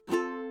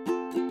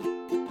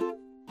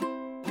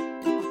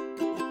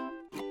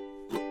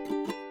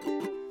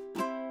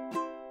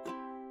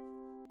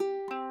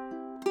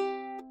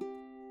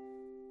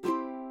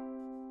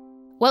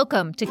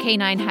Welcome to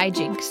Canine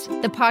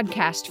Hijinks, the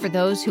podcast for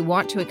those who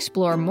want to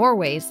explore more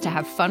ways to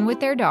have fun with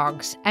their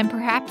dogs and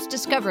perhaps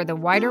discover the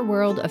wider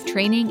world of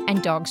training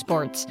and dog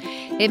sports.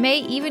 It may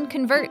even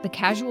convert the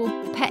casual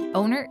pet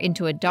owner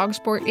into a dog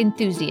sport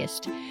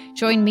enthusiast.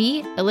 Join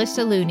me,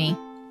 Alyssa Looney.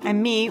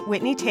 And me,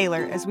 Whitney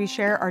Taylor, as we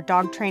share our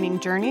dog training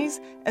journeys,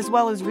 as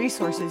well as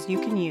resources you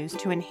can use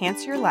to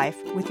enhance your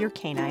life with your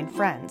canine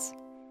friends.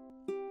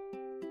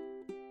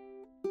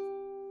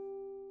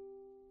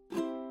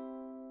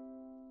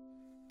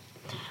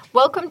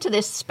 Welcome to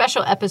this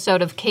special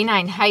episode of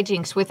Canine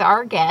Hijinks with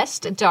our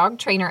guest, dog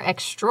trainer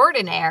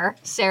extraordinaire,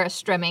 Sarah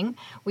Stremming.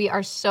 We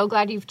are so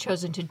glad you've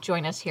chosen to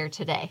join us here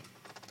today.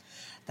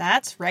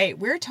 That's right.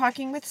 We're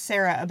talking with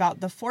Sarah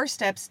about the 4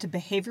 steps to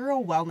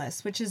behavioral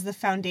wellness, which is the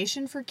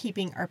foundation for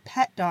keeping our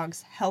pet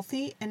dogs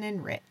healthy and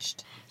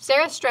enriched.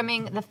 Sarah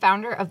Stremming, the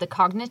founder of The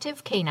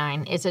Cognitive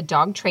Canine, is a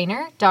dog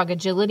trainer, dog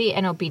agility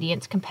and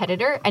obedience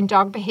competitor, and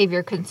dog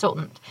behavior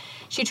consultant.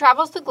 She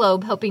travels the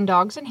globe helping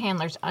dogs and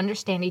handlers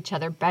understand each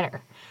other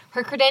better.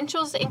 Her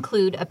credentials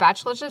include a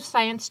Bachelor's of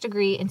Science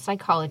degree in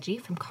psychology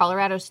from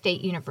Colorado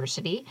State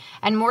University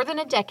and more than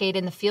a decade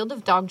in the field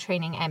of dog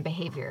training and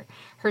behavior.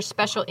 Her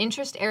special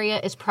interest area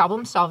is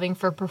problem solving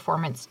for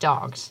performance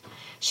dogs.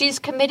 She's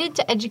committed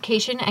to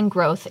education and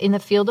growth in the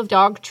field of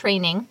dog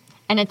training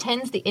and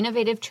attends the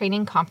innovative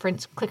training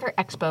conference Clicker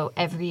Expo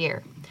every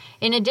year.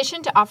 In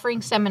addition to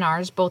offering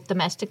seminars both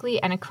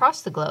domestically and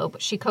across the globe,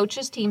 she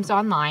coaches teams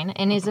online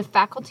and is a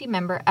faculty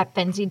member at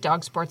Fenzi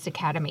Dog Sports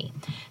Academy.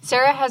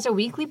 Sarah has a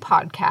weekly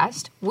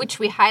podcast, which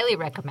we highly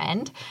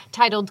recommend,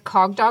 titled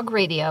Cog Dog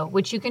Radio,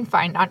 which you can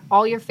find on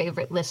all your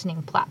favorite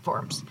listening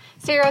platforms.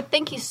 Sarah,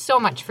 thank you so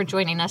much for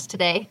joining us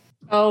today.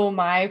 Oh,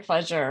 my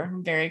pleasure.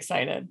 I'm very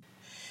excited.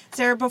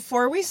 Sarah,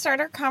 before we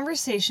start our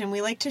conversation,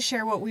 we like to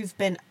share what we've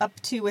been up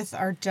to with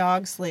our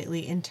dogs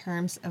lately in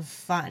terms of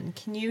fun.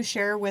 Can you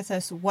share with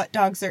us what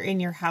dogs are in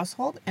your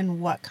household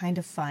and what kind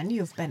of fun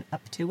you've been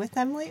up to with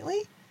them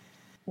lately?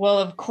 Well,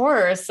 of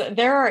course,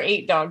 there are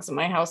 8 dogs in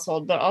my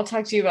household, but I'll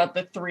talk to you about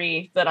the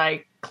 3 that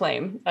I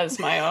claim as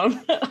my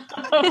own.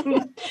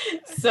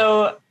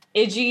 So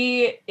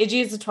Iggy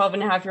is a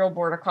 12-and-a-half-year-old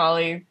Border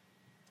Collie.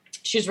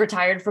 She's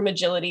retired from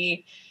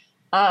agility.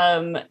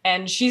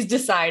 And she's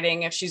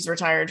deciding if she's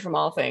retired from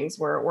all things.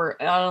 We're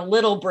on a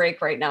little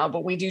break right now,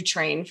 but we do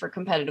train for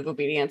competitive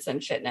obedience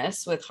and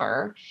fitness with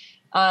her.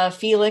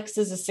 Felix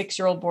is a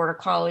 6-year-old Border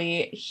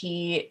Collie.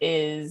 He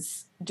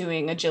is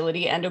doing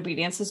agility and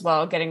obedience as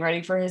well, getting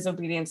ready for his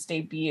obedience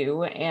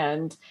debut.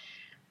 And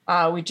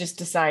we just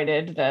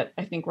decided that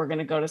I think we're going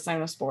to go to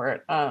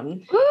Cynosport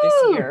this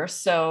year.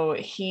 So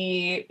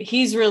he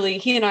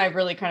and I have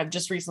really kind of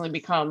just recently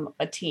become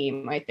a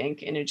team, I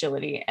think, in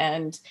agility.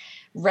 And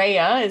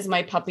Rhea is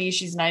my puppy.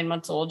 She's 9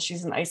 months old.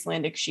 She's an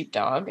Icelandic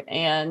sheepdog,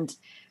 and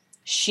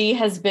she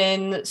has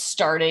been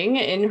starting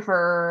in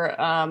her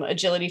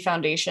agility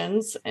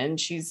foundations, and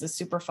she's a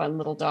super fun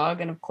little dog.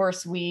 And of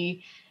course,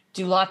 we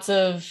do lots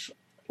of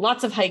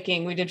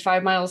hiking. We did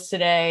 5 miles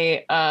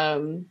today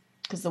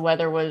because the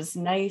weather was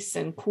nice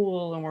and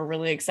cool, and we're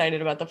really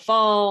excited about the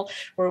fall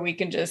where we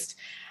can just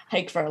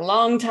hike for a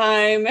long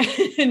time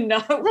and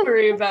not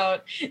worry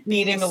about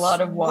needing a lot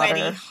of water.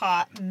 Sweaty,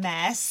 hot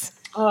mess.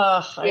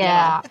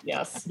 Yeah.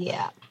 Yes.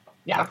 Yeah.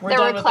 Yeah. There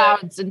were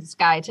clouds in the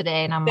sky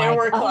today, and there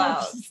were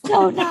clouds.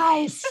 So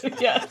nice.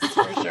 Yes,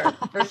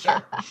 for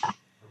sure.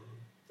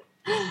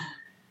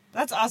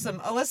 That's awesome.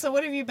 Alyssa,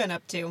 what have you been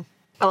up to?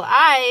 Well,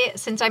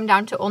 since I'm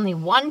down to only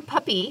 1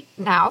 puppy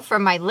now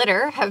from my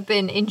litter, have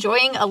been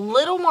enjoying a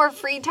little more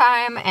free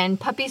time and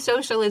puppy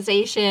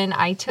socialization.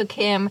 I took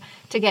him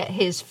to get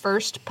his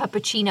first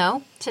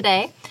puppuccino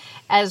today,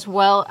 as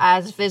well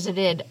as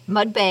visited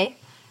Mud Bay,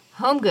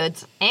 Home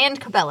Goods, and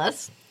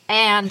Cabela's,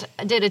 and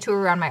did a tour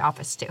around my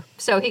office too.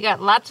 So he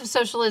got lots of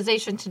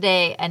socialization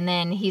today, and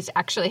then he's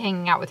actually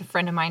hanging out with a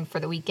friend of mine for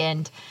the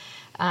weekend.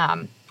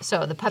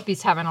 So the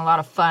puppy's having a lot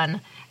of fun,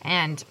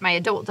 and my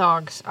adult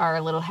dogs are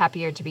a little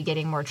happier to be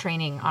getting more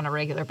training on a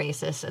regular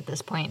basis at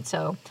this point.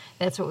 So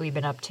that's what we've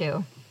been up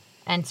to.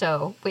 And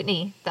so,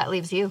 Whitney, that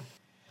leaves you.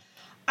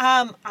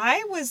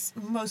 I was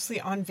mostly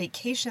on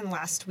vacation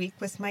last week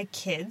with my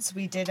kids.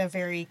 We did a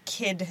very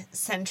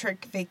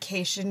kid-centric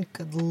vacation.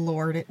 Good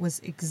Lord, it was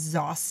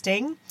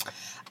exhausting.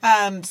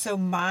 So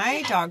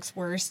my dogs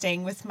were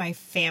staying with my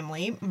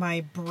family.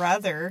 My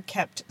brother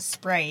kept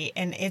Sprite,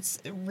 and it's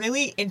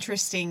really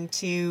interesting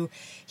to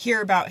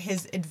hear about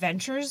his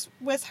adventures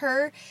with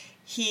her.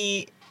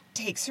 He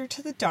takes her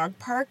to the dog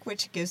park,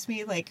 which gives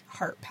me like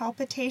heart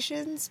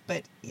palpitations,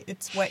 but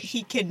it's what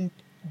he can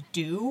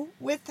do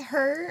with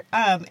her,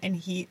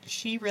 and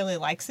she really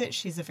likes it.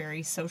 She's a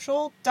very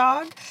social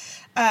dog,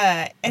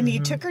 and he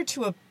took her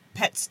to a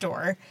pet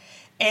store,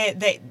 and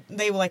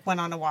they like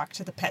went on a walk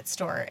to the pet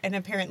store, and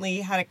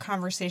apparently had a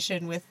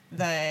conversation with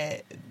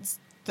the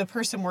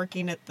person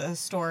working at the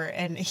store,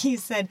 and he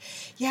said,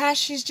 yeah,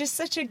 she's just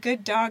such a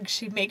good dog.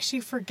 She makes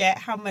you forget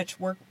how much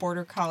work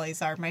Border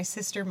Collies are. My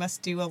sister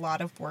must do a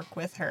lot of work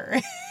with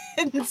her.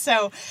 And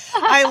so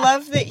I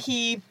love that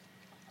he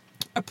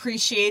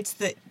appreciates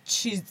that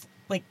she's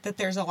like that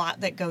there's a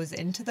lot that goes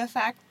into the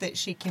fact that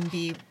she can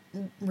be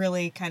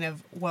really kind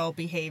of well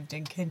behaved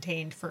and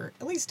contained for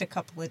at least a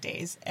couple of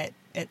days at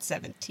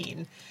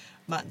 17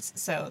 months.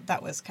 So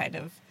that was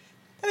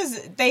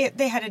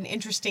they had an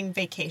interesting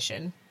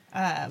vacation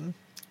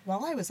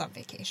while I was on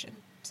vacation.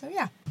 So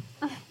yeah.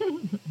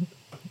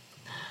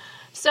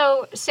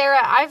 So,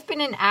 Sarah, I've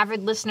been an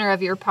avid listener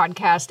of your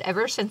podcast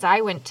ever since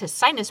I went to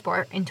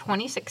Cynosport in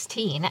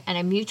 2016, and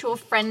a mutual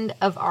friend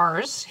of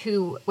ours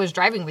who was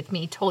driving with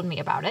me told me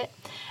about it.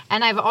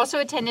 And I've also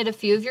attended a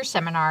few of your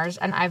seminars,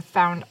 and I've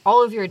found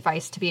all of your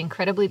advice to be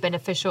incredibly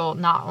beneficial,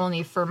 not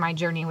only for my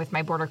journey with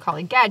my Border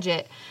Collie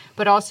Gadget,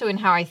 but also in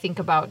how I think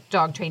about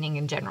dog training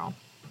in general.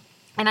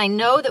 And I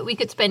know that we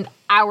could spend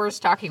hours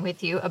talking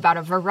with you about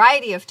a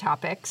variety of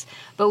topics,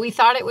 but we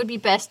thought it would be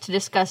best to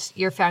discuss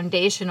your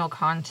foundational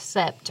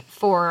concept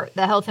for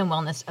the health and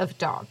wellness of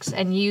dogs.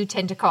 And you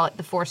tend to call it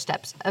the 4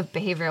 steps of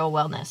behavioral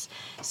wellness.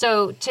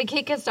 So to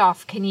kick us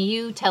off, can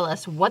you tell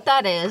us what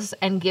that is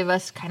and give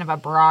us kind of a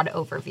broad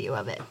overview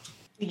of it?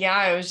 Yeah,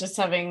 I was just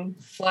having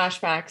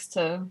flashbacks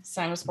to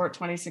Cynosport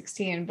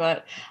 2016,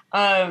 but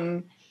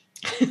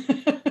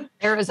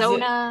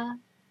Arizona.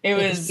 It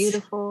was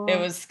beautiful. It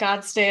was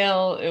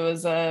Scottsdale. It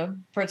was a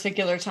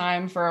particular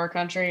time for our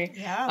country.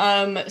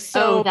 Yeah.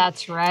 So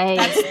that's right.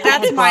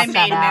 That's my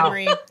main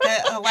memory.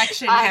 The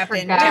election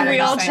happened. And we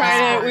all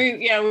tried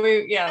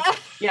it.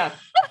 Yeah.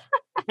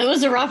 It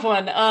was a rough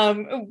one.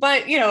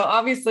 But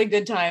obviously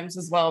good times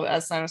as well,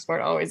 as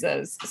Cynosport always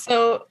is.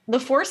 So the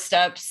 4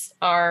 steps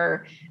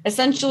are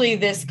essentially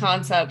this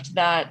concept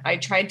that I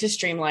tried to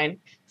streamline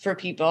for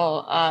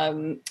people,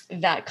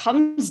 that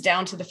comes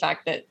down to the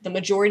fact that the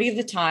majority of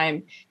the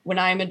time when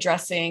I'm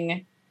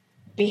addressing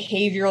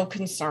behavioral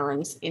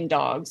concerns in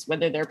dogs,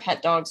 whether they're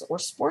pet dogs or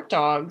sport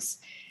dogs,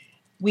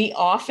 we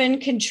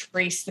often can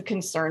trace the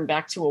concern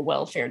back to a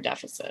welfare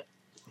deficit.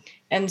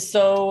 And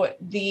so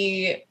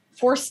the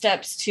 4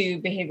 steps to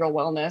behavioral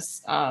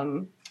wellness,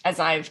 as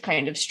I've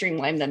kind of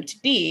streamlined them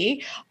to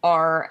be,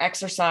 are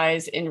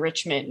exercise,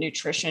 enrichment,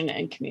 nutrition,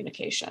 and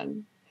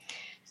communication.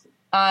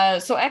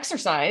 So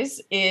exercise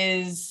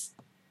is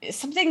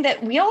something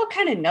that we all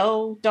kind of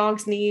know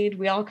dogs need.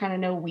 We all kind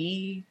of know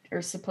we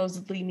are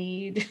supposedly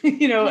need,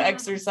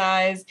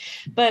 exercise.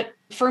 But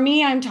for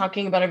me, I'm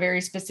talking about a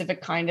very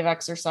specific kind of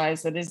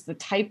exercise that is the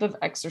type of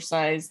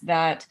exercise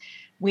that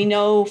we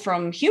know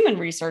from human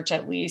research,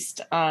 at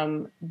least,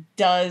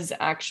 does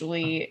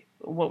actually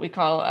what we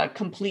call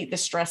complete the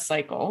stress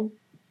cycle,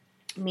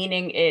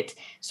 meaning it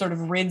sort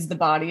of rids the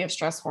body of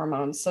stress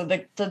hormones. So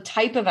the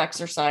type of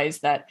exercise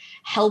that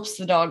helps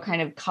the dog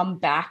kind of come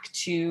back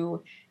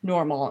to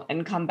normal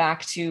and come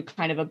back to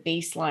kind of a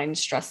baseline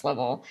stress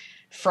level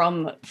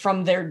from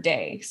their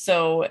day.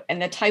 So,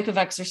 and the type of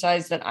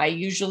exercise that I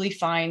usually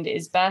find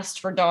is best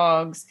for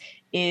dogs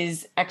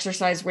is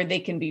exercise where they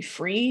can be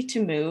free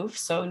to move,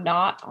 so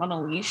not on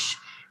a leash,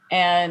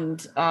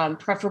 and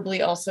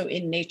preferably also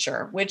in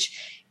nature,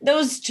 which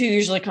those two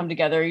usually come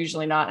together,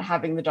 usually not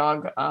having the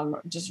dog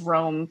just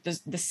roam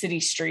the city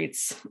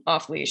streets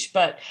off leash.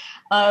 But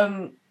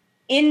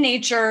in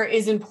nature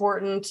is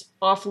important.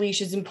 Off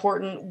leash is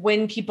important.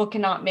 When people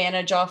cannot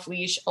manage off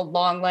leash, a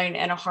long line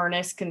and a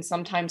harness can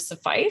sometimes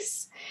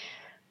suffice.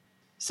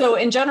 So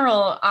in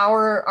general,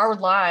 our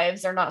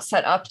lives are not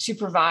set up to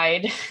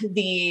provide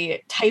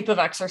the type of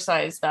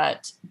exercise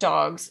that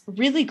dogs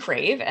really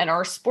crave. And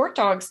our sport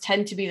dogs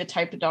tend to be the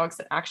type of dogs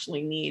that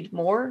actually need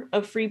more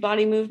of free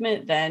body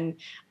movement than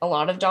a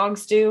lot of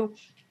dogs do.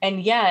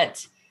 And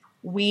yet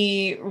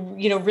we,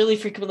 really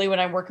frequently when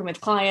I'm working with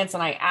clients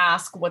and I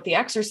ask what the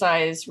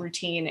exercise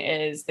routine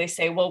is, they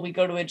say, well, we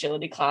go to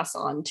agility class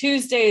on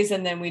Tuesdays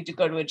and then we do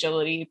go to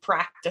agility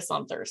practice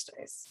on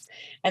Thursdays.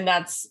 And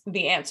that's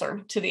the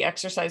answer to the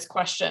exercise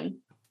question.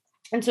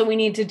 And so we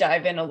need to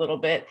dive in a little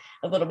bit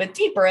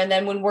deeper. And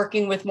then when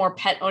working with more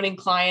pet owning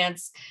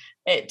clients,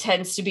 it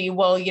tends to be,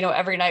 well,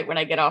 every night when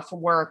I get off of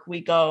work,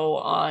 we go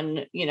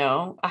on,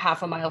 a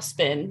half a mile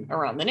spin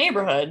around the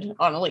neighborhood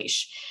on a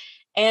leash.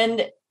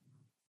 And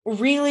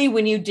really,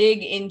 when you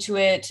dig into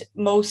it,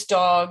 most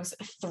dogs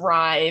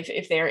thrive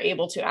if they're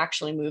able to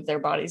actually move their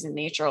bodies in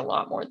nature a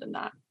lot more than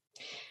that.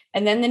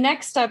 And then the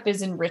next step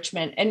is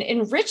enrichment. And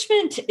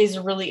enrichment is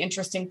a really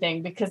interesting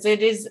thing because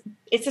it's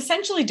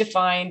essentially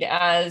defined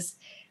as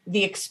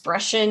the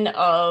expression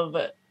of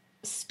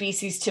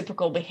species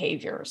typical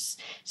behaviors.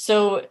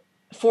 So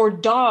for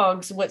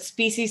dogs, what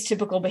species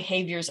typical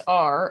behaviors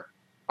are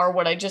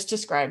what I just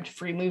described,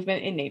 free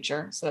movement in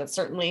nature. So that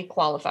certainly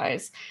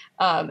qualifies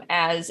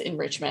as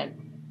enrichment,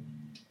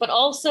 but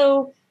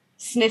also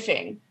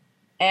sniffing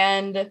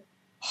and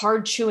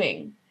hard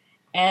chewing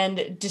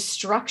and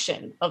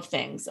destruction of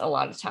things a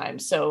lot of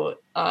times. So,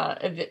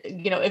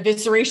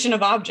 evisceration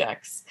of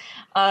objects.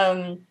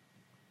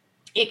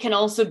 It can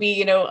also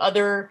be,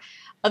 other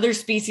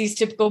species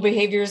typical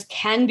behaviors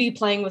can be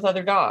playing with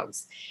other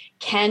dogs,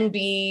 can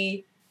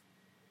be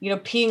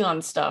peeing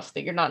on stuff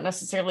that you're not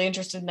necessarily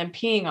interested in them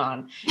peeing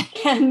on,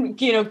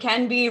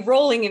 can be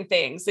rolling in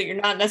things that you're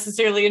not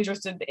necessarily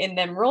interested in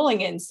them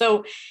rolling in.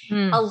 So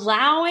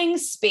allowing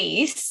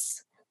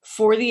space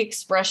for the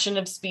expression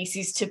of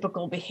species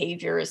typical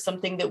behavior is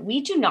something that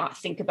we do not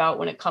think about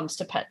when it comes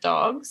to pet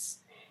dogs.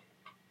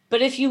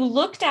 But if you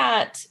looked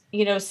at,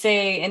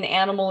 say an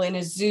animal in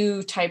a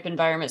zoo type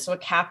environment, so a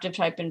captive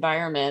type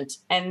environment,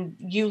 and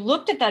you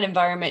looked at that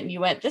environment and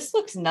you went, this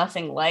looks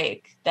nothing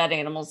like that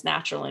animal's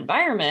natural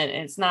environment,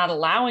 and it's not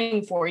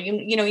allowing for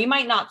you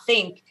might not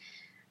think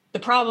the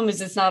problem is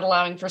it's not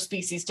allowing for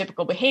species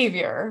typical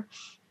behavior,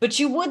 but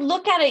you would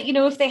look at it,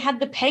 if they had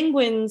the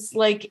penguins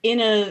like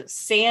in a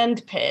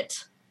sand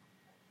pit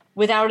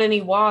without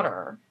any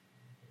water,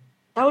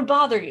 that would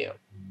bother you.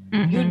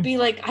 Mm-hmm. You would be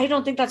like, I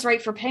don't think that's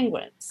right for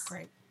penguins.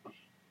 Right.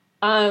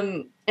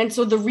 And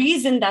so the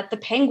reason that the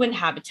penguin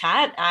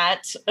habitat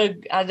at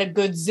a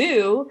good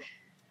zoo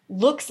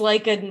looks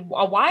like a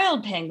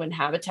wild penguin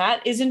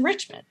habitat is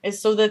enrichment,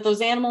 is so that those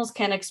animals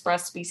can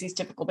express species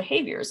typical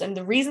behaviors. And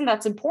the reason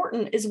that's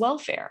important is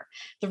welfare.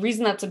 The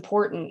reason that's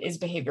important is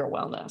behavioral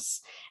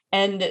wellness.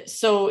 And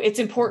so it's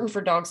important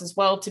for dogs as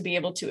well to be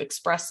able to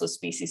express those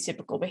species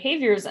typical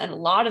behaviors. And a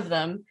lot of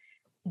them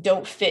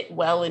don't fit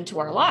well into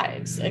our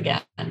lives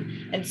again.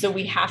 And so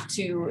we have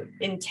to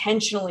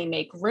intentionally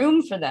make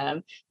room for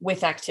them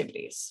with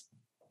activities.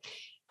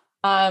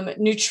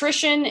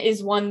 Nutrition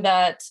is one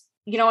that,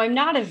 I'm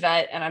not a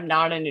vet and I'm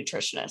not a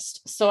nutritionist,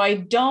 so I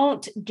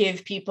don't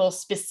give people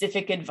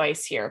specific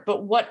advice here.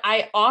 But what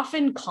I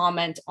often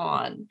comment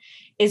on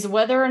is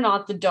whether or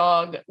not the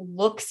dog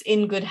looks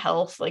in good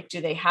health. Like,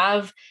 do they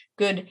have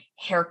good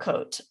hair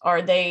coat?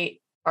 Are they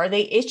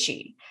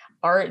itchy?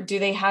 Do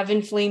they have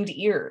inflamed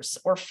ears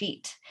or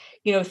feet?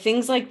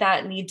 Things like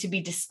that need to be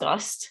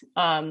discussed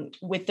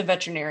with the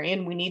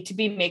veterinarian. We need to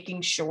be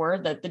making sure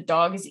that the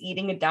dog is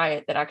eating a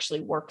diet that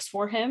actually works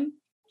for him.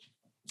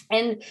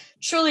 And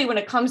truly, when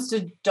it comes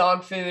to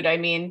dog food,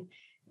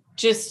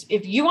 just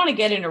if you want to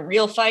get in a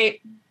real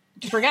fight,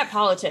 forget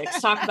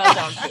politics, talk about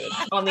dog food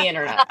on the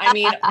internet.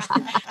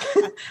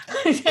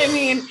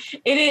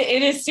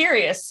 It is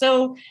serious.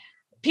 So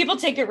people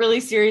take it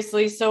really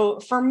seriously. So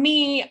for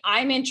me,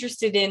 I'm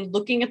interested in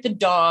looking at the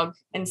dog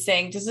and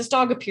saying, does this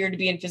dog appear to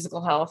be in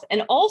physical health?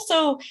 And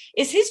also,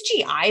 is his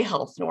GI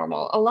health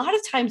normal? A lot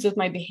of times with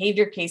my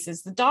behavior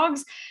cases, the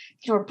dogs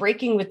are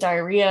breaking with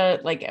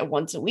diarrhea like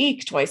once a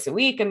week, twice a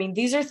week.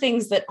 These are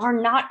things that are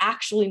not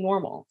actually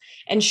normal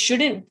and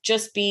shouldn't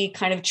just be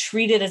kind of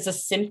treated as a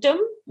symptom,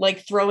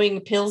 like throwing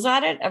pills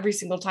at it every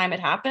single time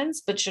it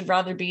happens, but should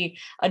rather be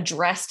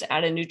addressed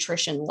at a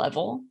nutrition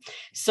level.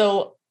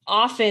 So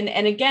often,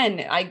 and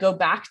again, I go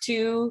back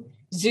to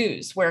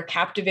zoos where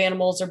captive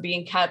animals are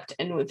being kept.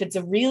 And if it's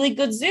a really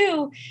good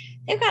zoo,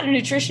 they've got a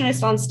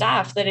nutritionist on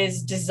staff that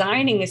is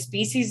designing a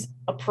species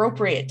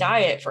appropriate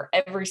diet for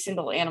every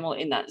single animal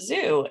in that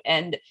zoo.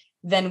 And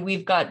then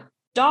we've got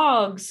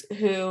dogs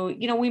who,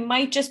 we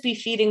might just be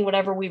feeding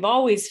whatever we've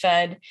always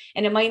fed,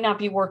 and it might not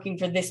be working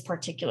for this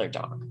particular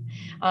dog.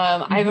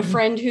 I have a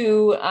friend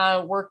who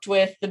worked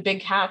with the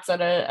big cats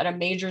at a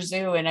major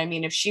zoo. And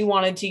if she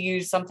wanted to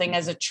use something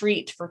as a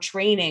treat for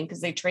training,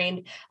 because they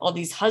trained all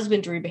these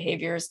husbandry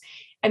behaviors,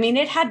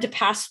 it had to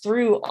pass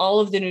through all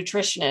of the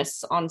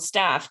nutritionists on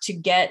staff to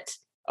get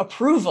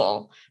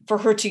approval for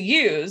her to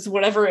use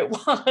whatever it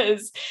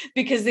was,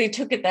 because they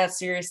took it that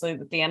seriously,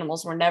 that the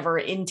animals were never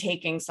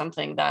intaking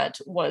something that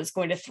was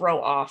going to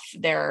throw off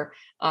their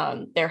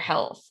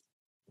health.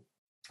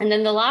 And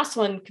then the last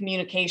one,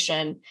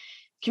 communication.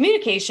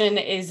 Communication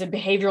is a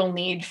behavioral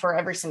need for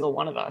every single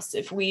one of us.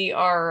 If we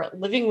are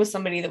living with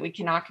somebody that we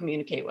cannot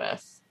communicate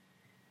with,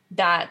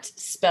 that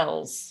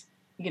spells,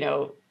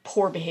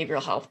 poor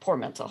behavioral health, poor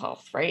mental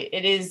health, right?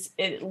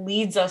 It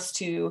leads us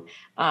to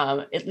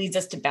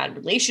bad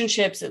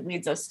relationships. It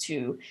leads us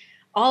to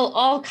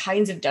all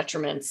kinds of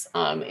detriments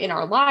in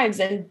our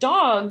lives. And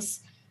dogs,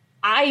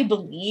 I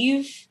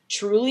believe,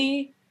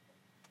 truly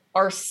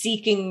are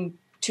seeking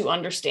to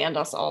understand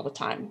us all the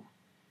time.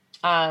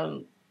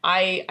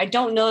 I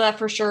don't know that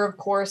for sure, of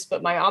course,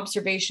 but my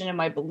observation and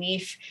my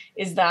belief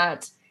is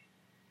that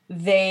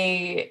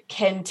they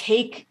can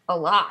take a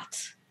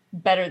lot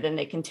better than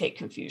they can take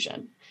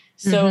confusion.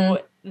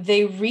 So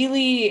they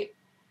really,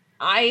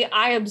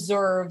 I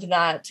observe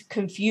that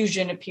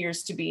confusion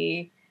appears to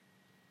be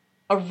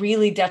a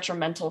really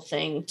detrimental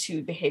thing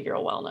to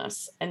behavioral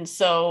wellness. And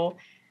so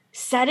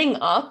setting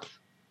up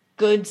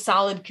good,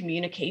 solid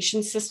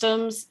communication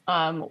systems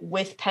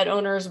with pet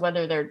owners,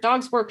 whether they're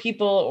dog sport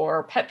people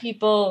or pet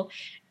people,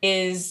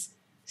 is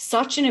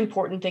such an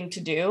important thing to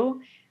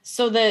do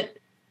so that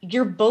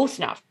you're both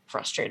not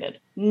frustrated.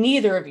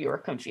 Neither of you are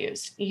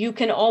confused. You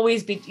can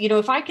always be,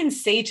 if I can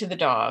say to the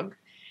dog,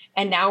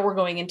 and now we're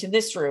going into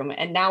this room,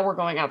 and now we're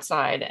going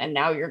outside, and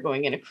now you're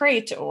going in a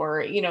crate,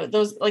 or,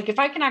 those, like, if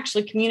I can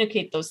actually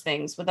communicate those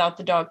things without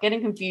the dog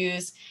getting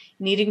confused,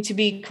 needing to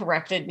be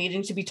corrected,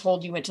 needing to be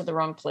told you went to the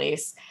wrong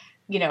place,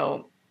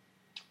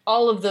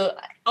 all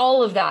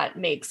of that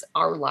makes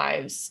our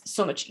lives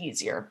so much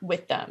easier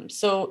with them.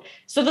 So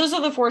those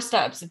are the 4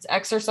 steps. It's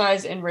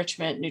exercise,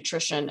 enrichment,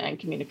 nutrition, and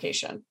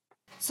communication.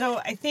 So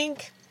I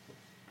think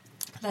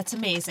that's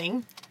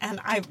amazing. And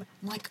I'm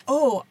like,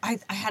 I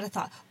had a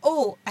thought.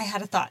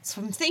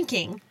 So I'm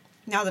thinking,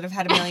 now that I've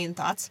had a million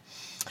thoughts.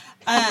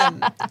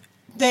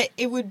 That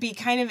it would be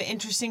kind of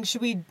interesting.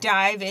 Should we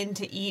dive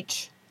into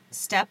each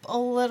step a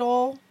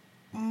little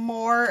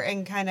more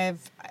and kind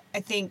of, I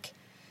think,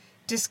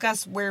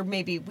 discuss where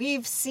maybe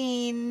we've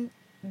seen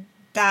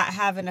that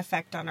have an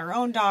effect on our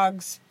own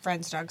dogs,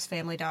 friends' dogs,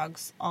 family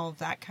dogs, all of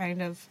that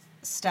kind of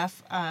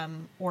stuff,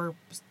 or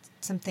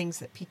some things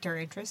that piqued our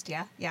interest.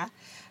 Yeah.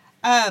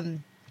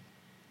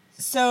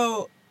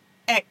 So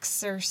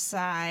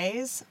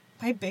exercise.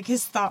 My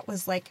biggest thought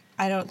was like,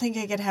 I don't think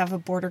I could have a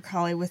border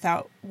collie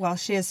without, well,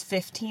 she has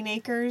 15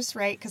 acres,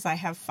 right? Because I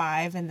have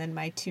 5, and then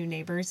my 2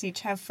 neighbors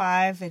each have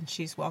 5, and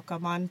she's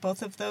welcome on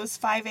both of those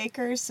 5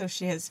 acres. So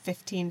she has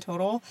 15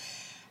 total.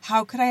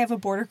 How could I have a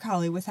border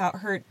collie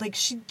without her? Like,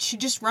 she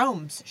just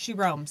roams. She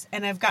roams.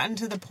 And I've gotten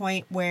to the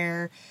point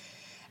where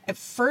at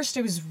first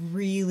I was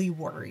really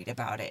worried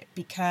about it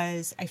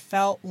because I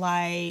felt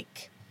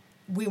like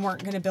we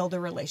weren't going to build a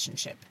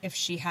relationship if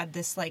she had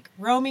this like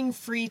roaming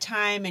free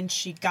time and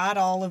she got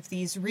all of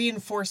these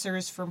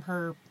reinforcers from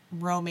her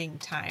roaming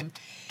time.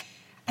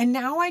 And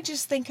now I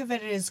just think of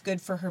it as good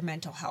for her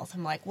mental health.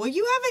 I'm like, well,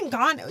 you haven't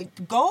gone,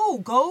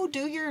 go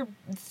do your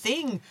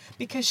thing,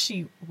 because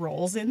she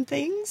rolls in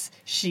things.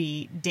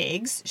 She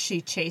digs, she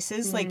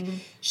chases. Mm-hmm. Like,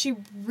 she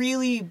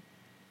really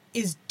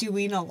is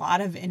doing a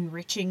lot of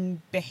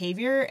enriching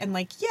behavior. And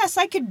like, yes,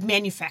 I could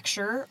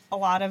manufacture a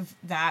lot of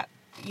that,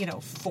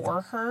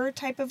 for her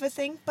type of a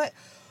thing, but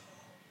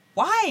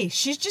why?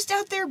 She's just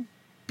out there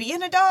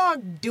being a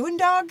dog, doing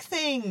dog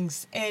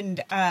things.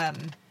 And,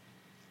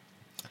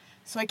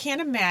 so I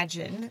can't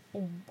imagine,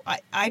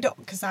 I don't,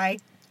 because I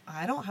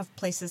don't have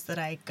places that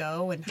I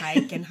go and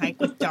hike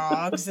with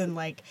dogs. And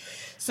like,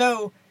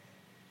 so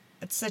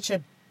it's such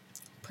a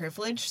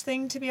privileged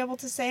thing to be able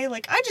to say,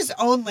 like, I just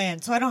own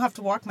land, so I don't have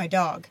to walk my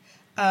dog.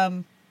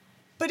 But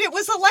it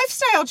was a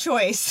lifestyle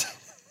choice.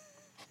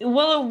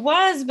 Well, it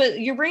was, but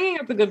you're bringing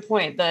up a good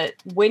point that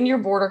when your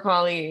border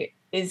collie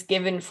is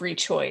given free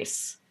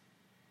choice,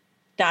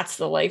 that's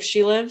the life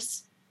she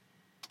lives.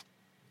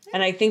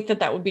 And I think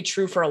that would be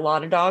true for a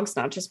lot of dogs,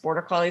 not just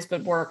border collies,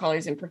 but border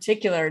collies in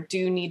particular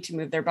do need to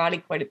move their body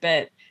quite a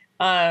bit.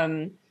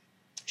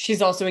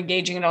 She's also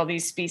engaging in all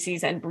these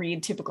species and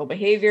breed typical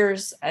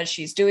behaviors as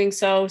she's doing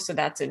so. So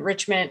that's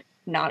enrichment,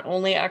 not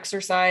only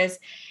exercise.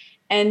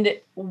 And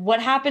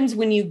what happens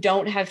when you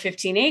don't have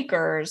 15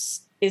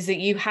 acres is that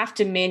you have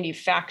to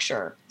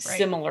manufacture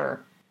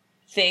similar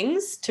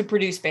things to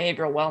produce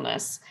behavioral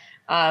wellness,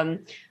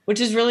 which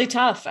is really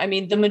tough. I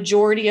mean, the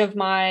majority of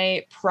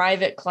my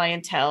private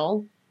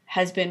clientele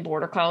has been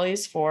border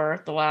collies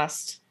for the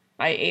last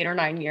 8 or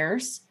 9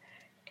 years.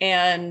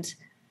 And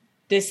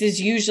this is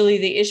usually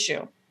the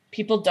issue.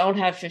 People don't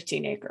have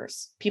 15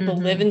 acres. People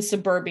live in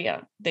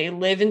suburbia. They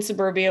live in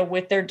suburbia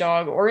with their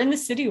dog or in the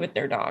city with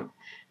their dog.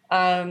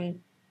 They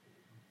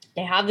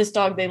have this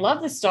dog. They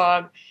love this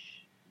dog.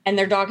 And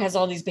their dog has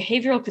all these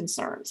behavioral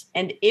concerns.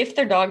 And if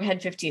their dog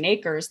had 15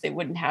 acres, they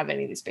wouldn't have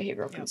any of these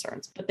behavioral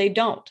concerns, but they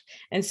don't.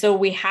 And so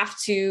we have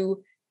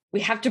to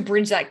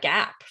bridge that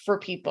gap for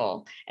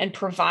people and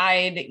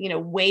provide,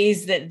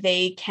 ways that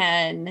they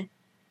can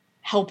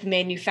help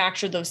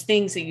manufacture those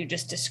things that you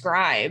just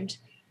described.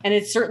 And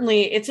it's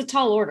a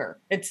tall order.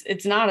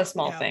 It's not a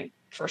small thing,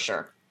 for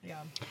sure.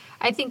 Yeah.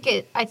 I think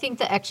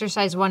the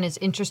exercise one is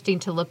interesting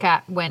to look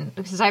at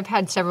because I've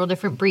had several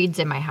different breeds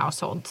in my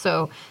household.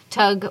 So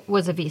Tug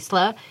was a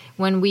Vizsla.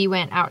 When we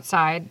went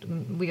outside,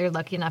 we were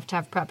lucky enough to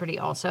have property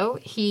also.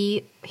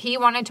 He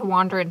wanted to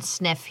wander and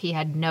sniff. He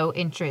had no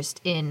interest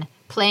in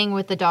playing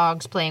with the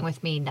dogs, playing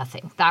with me,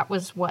 nothing. That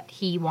was what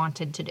he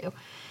wanted to do.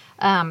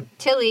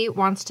 Tilly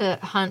wants to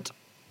hunt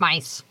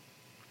mice.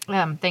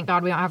 Thank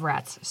God we don't have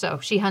rats. So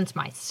she hunts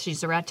mice.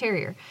 She's a rat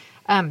terrier.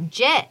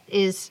 Jet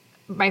is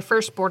my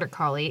first border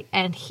collie,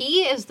 and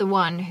he is the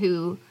one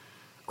who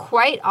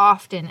quite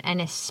often, and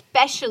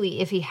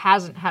especially if he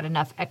hasn't had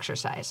enough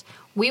exercise,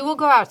 we will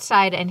go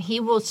outside and he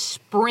will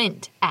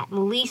sprint at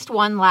least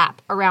 1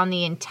 lap around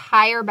the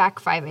entire back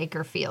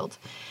 5-acre field.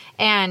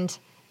 And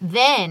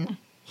then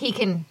he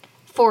can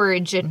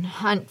forage and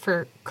hunt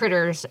for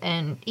critters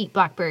and eat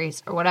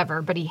blackberries or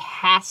whatever, but he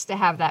has to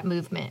have that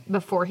movement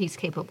before he's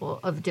capable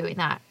of doing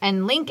that.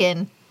 And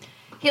Lincoln,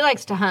 he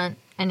likes to hunt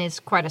and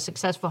is quite a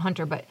successful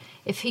hunter, but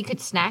if he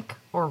could snack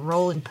or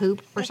roll and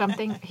poop or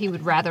something, he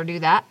would rather do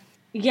that.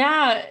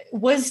 Yeah.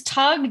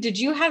 Did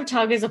you have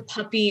Tug as a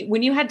puppy?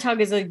 When you had Tug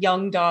as a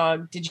young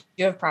dog, did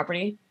you have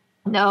property?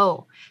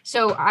 No.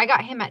 So I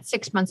got him at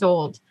 6 months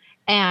old,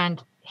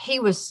 and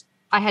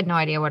I had no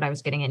idea what I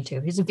was getting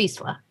into. He's a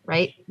Vizsla,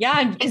 right?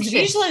 Yeah. Because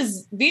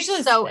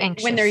Vizslas, so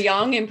anxious. When they're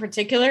young in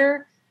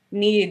particular,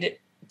 need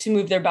to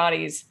move their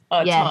bodies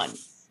a ton.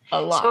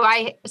 A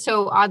lot.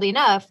 So oddly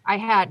enough,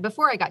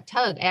 before I got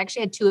Tug, I actually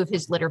had 2 of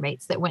his litter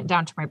mates that went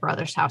down to my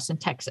brother's house in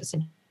Texas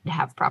and to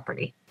have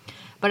property.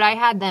 But I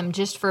had them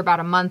just for about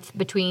a month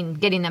between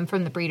getting them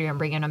from the breeder and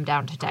bringing them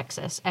down to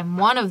Texas. And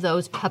one of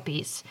those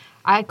puppies,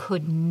 I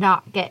could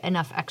not get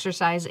enough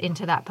exercise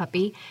into that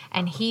puppy,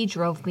 and he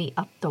drove me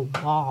up the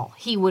wall.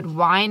 He would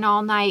whine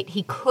all night.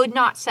 He could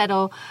not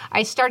settle.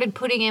 I started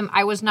putting him,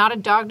 I was not a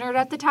dog nerd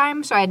at the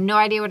time, so I had no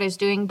idea what I was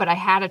doing, but I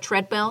had a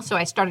treadmill, so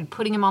I started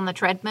putting him on the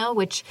treadmill,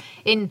 which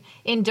in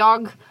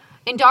dog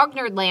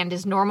nerd land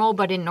is normal,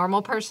 but in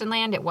normal person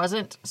land it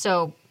wasn't.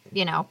 So,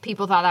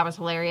 people thought that was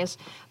hilarious.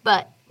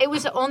 But it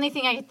was the only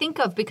thing I could think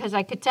of because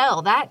I could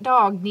tell that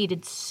dog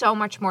needed so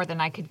much more than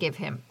I could give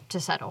him to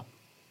settle.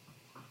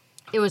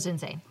 It was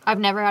insane. I've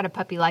never had a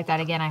puppy like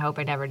that again. I hope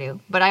I never do.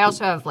 But I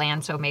also have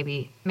land, so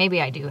maybe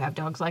I do have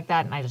dogs like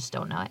that, and I just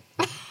don't know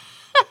it.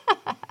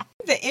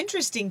 The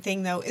interesting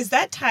thing, though, is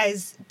that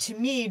ties, to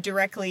me,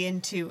 directly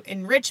into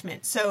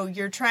enrichment. So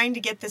you're trying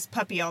to get this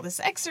puppy all this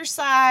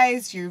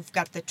exercise. You've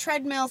got the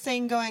treadmill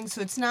thing going,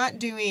 so it's not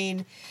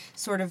doing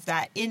sort of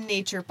that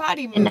in-nature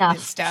body movement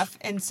stuff.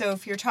 And so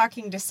if you're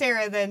talking to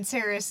Sarah, then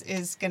Sarah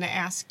is going to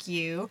ask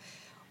you,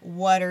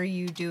 what are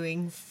you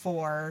doing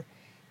for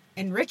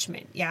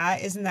enrichment? Yeah,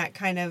 isn't that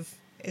kind of...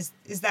 Is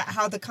that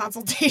how the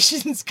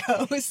consultations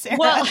go, Sarah?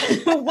 Well,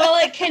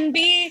 it can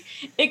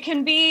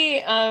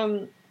be,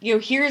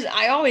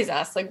 I always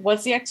ask, like,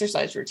 what's the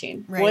exercise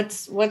routine? Right.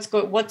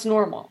 What's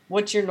normal?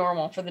 What's your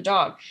normal for the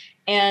dog?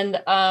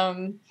 And,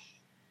 I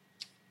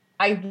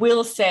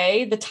will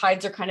say the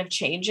tides are kind of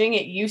changing.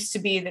 It used to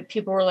be that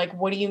people were like,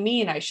 what do you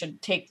mean I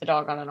should take the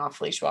dog on an off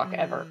leash walk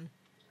ever?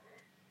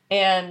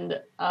 And,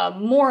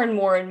 more and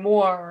more and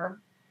more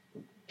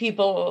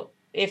people,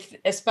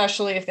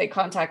 especially if they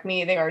contact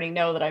me, they already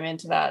know that I'm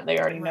into that. They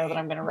already know that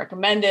I'm going to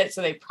recommend it.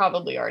 So they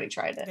probably already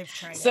tried it. They've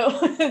tried so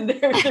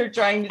they're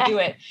trying to do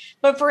it.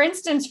 But for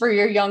instance, for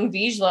your young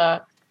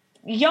Vizsla,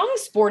 young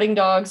sporting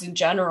dogs in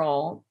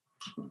general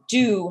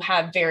do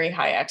have very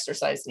high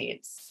exercise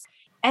needs.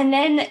 And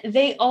then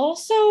they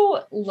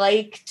also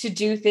like to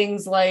do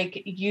things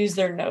like use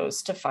their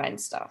nose to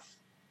find stuff.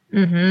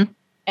 Mm-hmm.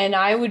 And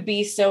I would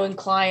be so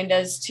inclined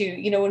as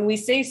to, when we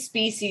say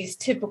species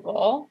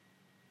typical,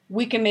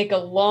 we can make a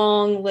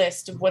long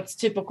list of what's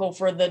typical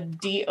for the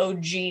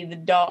DOG,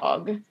 the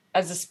dog,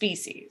 as a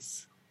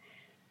species.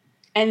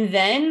 And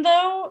then,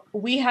 though,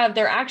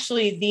 they're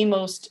actually the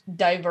most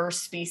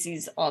diverse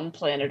species on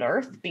planet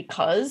Earth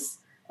because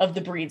of the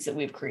breeds that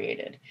we've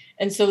created.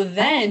 And so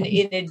then,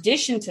 in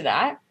addition to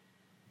that,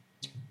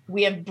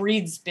 we have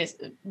breed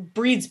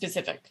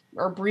specific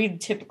or breed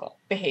typical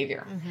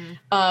behavior.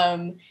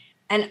 Mm-hmm.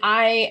 And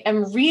I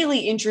am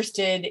really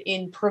interested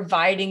in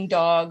providing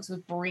dogs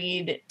with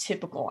breed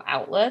typical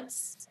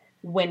outlets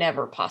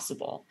whenever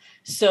possible.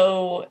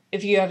 So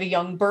if you have a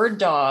young bird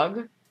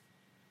dog,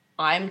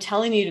 I'm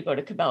telling you to go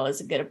to Cabela's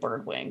and get a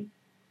bird wing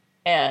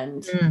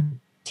and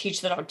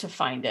teach the dog to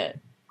find it.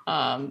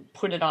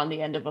 Put it on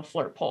the end of a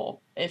flirt pole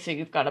if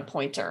you've got a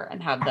pointer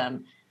and have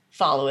them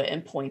follow it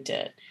and point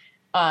it.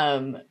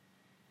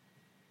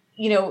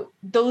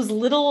 Those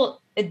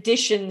little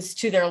additions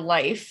to their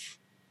life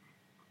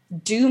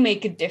do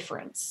make a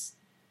difference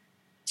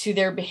to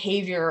their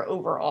behavior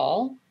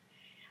overall.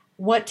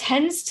 What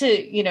tends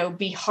to,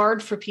 be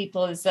hard for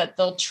people is that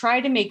they'll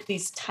try to make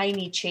these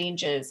tiny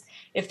changes.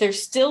 If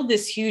there's still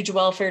this huge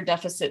welfare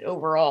deficit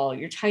overall,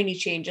 your tiny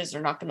changes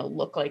are not going to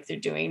look like they're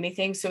doing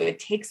anything. So it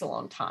takes a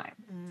long time.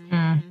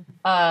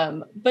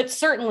 Mm-hmm. But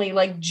certainly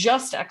like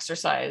just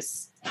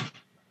exercise,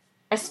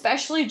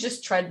 especially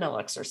just treadmill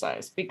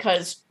exercise,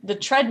 because the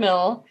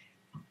treadmill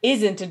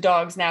isn't a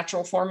dog's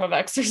natural form of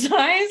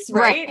exercise,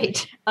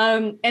 right?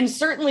 And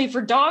certainly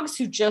for dogs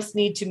who just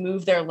need to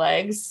move their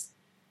legs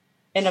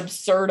an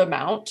absurd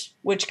amount,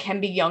 which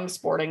can be young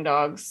sporting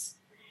dogs,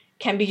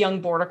 can be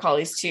young border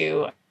collies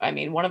too. I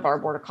mean, one of our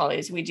border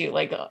collies, we do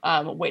like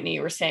Whitney,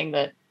 you were saying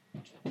that,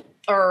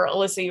 or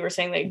Alyssa, you were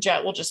saying that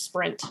Jet will just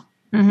sprint.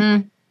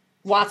 Mm-hmm.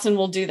 Watson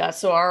will do that.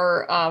 So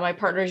our my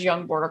partner's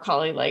young border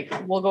collie, like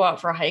we'll go out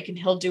for a hike and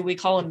we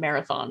call them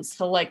marathons.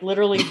 He'll like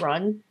literally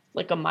run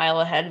like a mile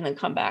ahead and then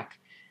come back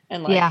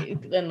and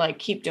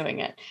keep doing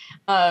it.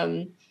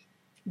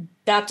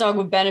 That dog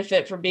would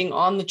benefit from being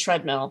on the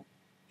treadmill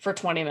for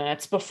 20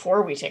 minutes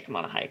before we take him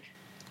on a hike.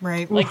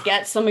 Right. Like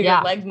get some of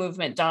your leg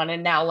movement done.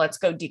 And now let's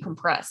go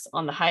decompress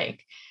on the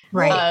hike.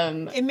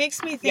 Right. It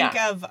makes me think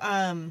of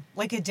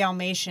like a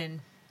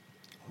Dalmatian,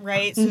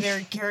 right? So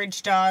they're a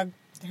carriage dog.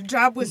 Their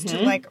job was to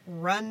like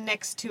run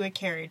next to a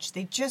carriage.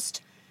 They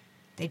just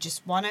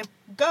want to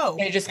go.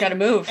 They just got to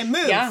move. And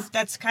move. Yeah.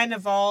 That's kind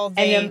of all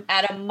and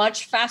at a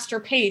much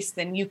faster pace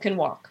than you can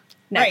walk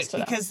next to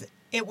them. Because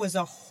it was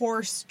a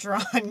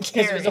horse-drawn carriage.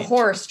 It was a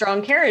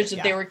horse-drawn carriage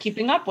that they were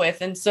keeping up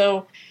with. And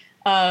so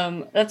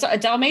that's a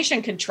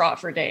Dalmatian can trot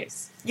for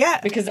days.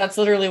 Yeah. Because that's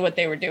literally what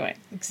they were doing.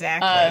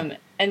 Exactly.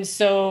 And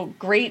so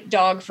great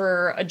dog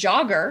for a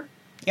jogger.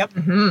 Yep.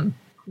 Mm-hmm.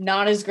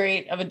 Not as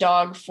great of a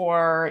dog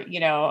for,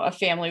 a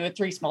family with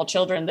 3 small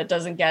children that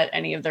doesn't get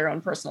any of their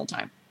own personal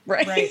time.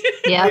 Right. Right.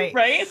 Yeah.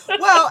 Right.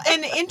 Well,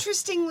 and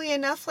interestingly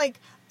enough, like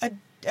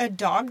a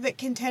dog that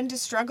can tend to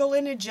struggle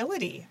in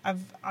agility.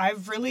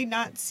 I've really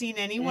not seen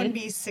anyone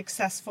be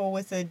successful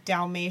with a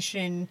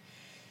Dalmatian.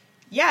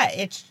 Yeah,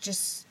 it's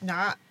just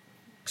not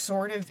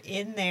sort of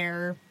in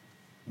their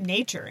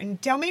nature.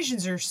 And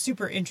Dalmatians are a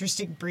super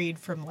interesting breed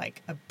from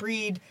like a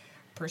breed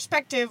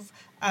perspective,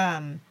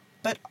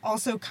 but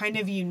also kind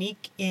of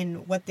unique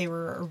in what they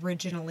were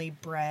originally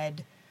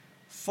bred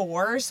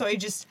for. So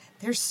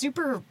they're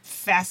super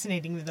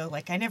fascinating, though.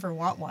 Like, I never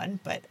want one,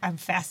 but I'm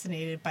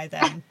fascinated by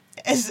them.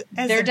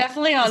 They're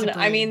definitely on,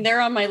 I mean,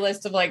 they're on my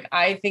list of like,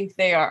 I think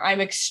they are,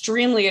 I'm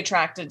extremely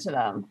attracted to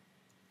them.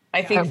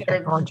 I think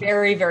they're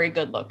very, very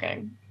good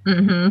looking.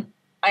 Mm-hmm.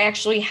 I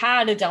actually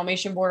had a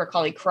Dalmatian Border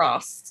Collie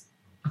cross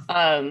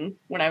when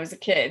I was a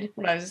kid,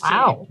 when I was a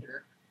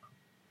teenager.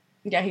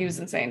 Yeah, he was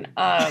insane.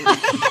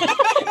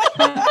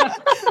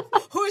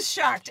 Who's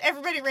shocked?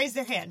 Everybody raise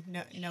their hand.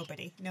 No,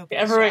 nobody.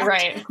 Everybody,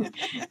 right.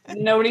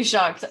 Nobody's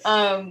shocked.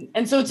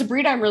 And so it's a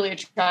breed I'm really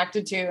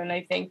attracted to. And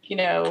I think,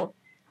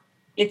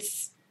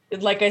 it's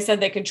like I said,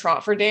 they can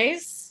trot for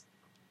days,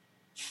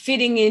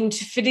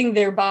 fitting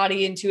their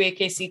body into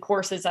AKC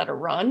courses at a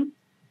run.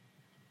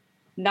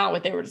 Not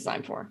what they were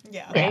designed for.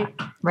 Yeah. Right.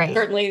 Yeah, right.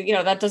 Certainly,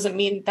 that doesn't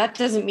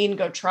mean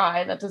go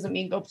try. That doesn't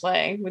mean go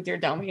play with your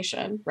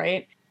Dalmatian.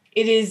 Right.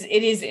 It is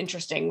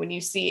interesting when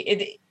you see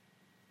it,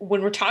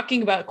 when we're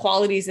talking about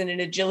qualities in an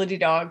agility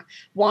dog,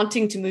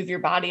 wanting to move your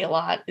body a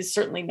lot is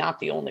certainly not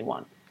the only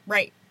one.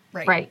 Right.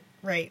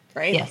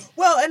 Yes.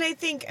 Well, and I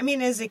think,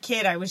 as a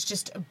kid, I was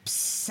just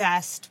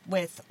obsessed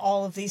with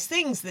all of these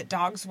things that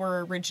dogs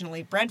were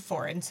originally bred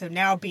for. And so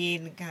now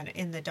being kind of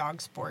in the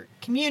dog sport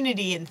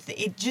community, and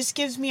it just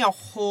gives me a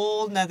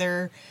whole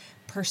nother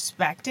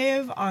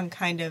perspective on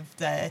kind of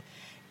the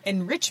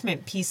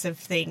enrichment piece of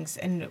things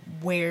and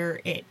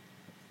where it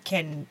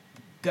can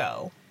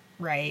go.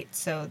 Right.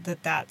 So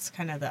that's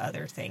kind of the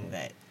other thing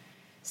that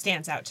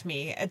stands out to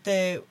me.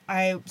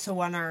 So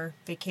on our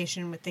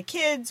vacation with the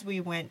kids,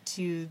 we went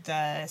to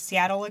the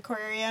Seattle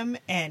Aquarium,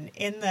 and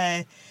in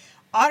the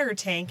otter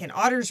tank, and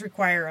otters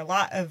require a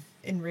lot of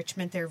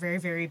enrichment. They're very,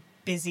 very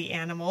busy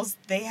animals.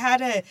 They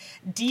had a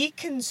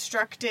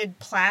deconstructed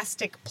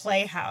plastic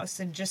playhouse,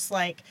 and just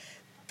like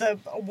the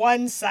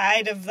one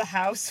side of the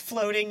house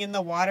floating in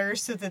the water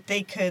so that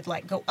they could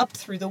like go up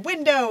through the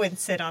window and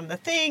sit on the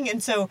thing.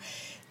 And so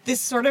this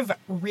sort of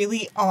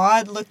really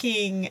odd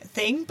looking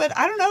thing, but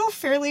I don't know,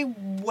 fairly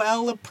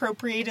well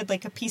appropriated,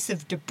 like a piece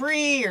of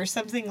debris or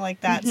something like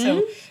that. Mm-hmm.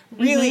 So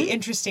really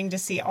interesting to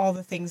see all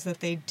the things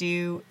that they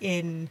do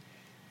in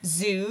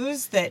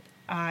zoos that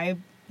I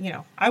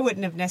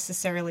wouldn't have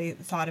necessarily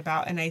thought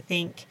about. And I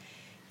think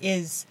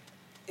is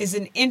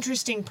an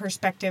interesting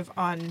perspective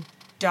on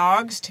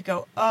dogs to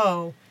go,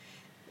 oh,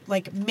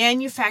 like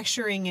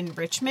manufacturing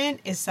enrichment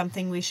is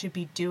something we should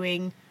be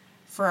doing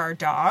for our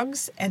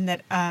dogs. And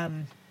that,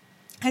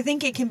 I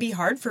think it can be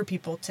hard for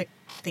people to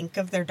think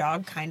of their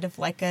dog kind of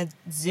like a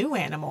zoo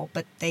animal,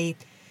 but they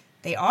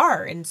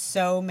are in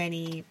so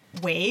many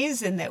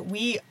ways, and that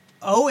we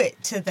owe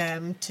it to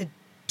them to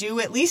do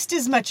at least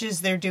as much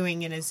as they're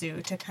doing in a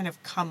zoo to kind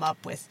of come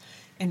up with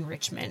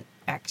enrichment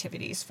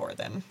activities for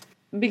them.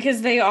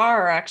 Because they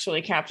are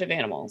actually captive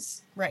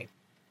animals. Right.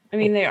 I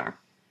mean, they are.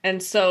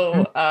 And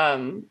so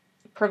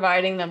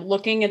providing them,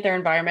 looking at their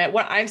environment,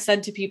 what I've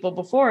said to people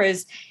before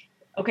is,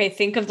 okay,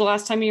 think of the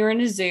last time you were in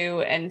a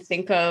zoo and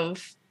think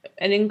of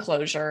an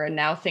enclosure, and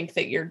now think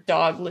that your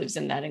dog lives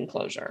in that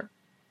enclosure.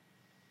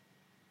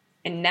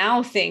 And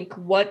now think,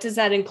 what does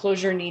that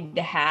enclosure need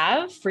to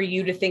have for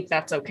you to think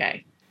that's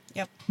okay?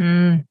 Yep.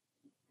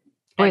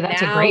 Boy,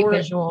 that's a great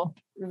visual.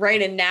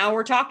 Right. And now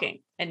we're talking.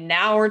 And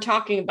now we're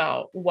talking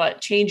about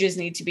what changes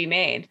need to be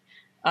made.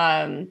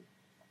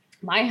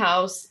 My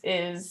house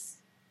is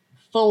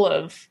full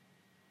of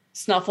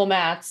snuffle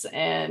mats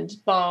and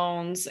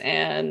bones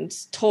and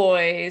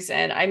toys.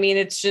 And I mean,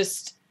 it's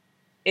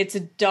a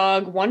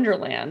dog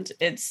wonderland.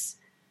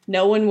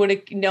 No one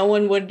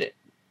would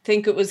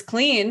think it was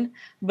clean,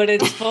 but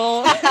it's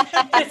full,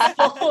 it's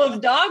full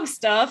of dog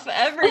stuff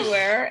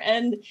everywhere.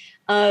 And,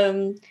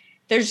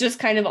 there's just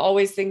kind of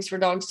always things for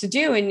dogs to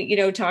do.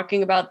 And,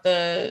 talking about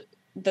the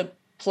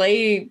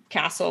play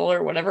castle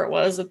or whatever it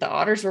was that the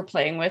otters were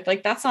playing with,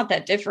 like, that's not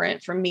that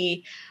different from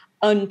me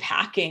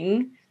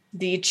unpacking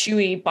the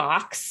Chewy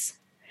box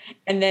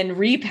and then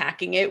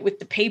repacking it with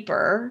the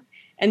paper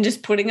and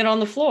just putting it on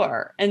the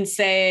floor and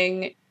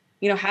saying,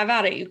 have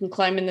at it. You can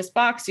climb in this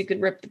box. You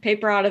could rip the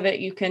paper out of it.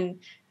 You can,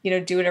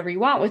 do whatever you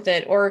want with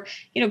it. Or,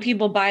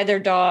 people buy their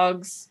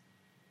dogs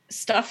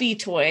stuffy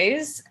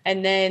toys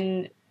and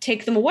then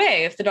take them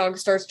away if the dog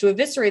starts to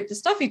eviscerate the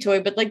stuffy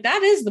toy. But like,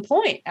 that is the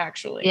point,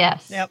 actually.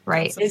 Yes. Yep,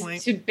 right.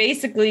 Is to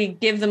basically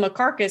give them a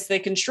carcass they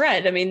can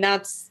shred. I mean,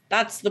 that's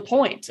the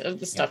point of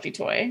the stuffy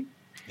toy.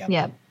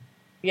 Yep.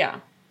 Yeah.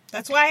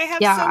 That's why I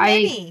have so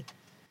many.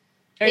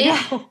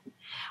 Yeah.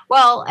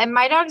 Well, and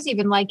my dogs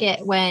even like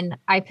it when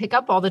I pick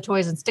up all the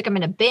toys and stick them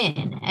in a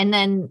bin, and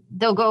then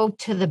they'll go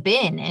to the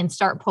bin and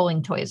start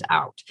pulling toys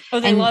out.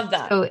 Oh, they love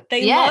that. So,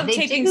 they love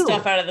taking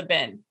stuff out of the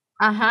bin.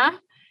 Uh-huh.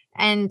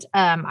 And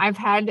I've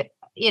had,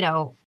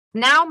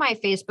 now my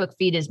Facebook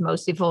feed is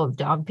mostly full of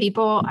dog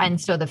people. And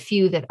so the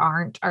few that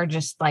aren't are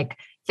just like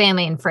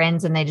family and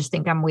friends, and they just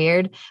think I'm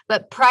weird.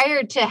 But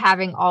prior to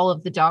having all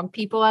of the dog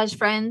people as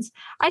friends,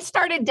 I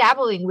started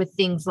dabbling with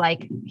things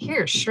like,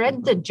 here,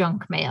 shred the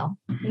junk mail.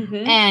 Mm-hmm.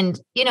 And,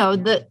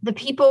 the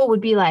people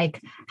would be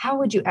like, why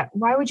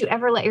would you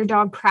ever let your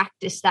dog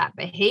practice that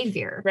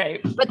behavior?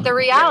 Right. But the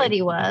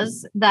reality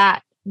was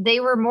that they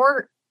were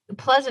more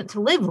pleasant to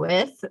live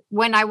with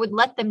when I would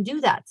let them do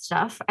that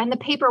stuff, and the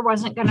paper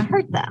wasn't going to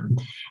hurt them.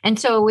 And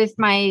so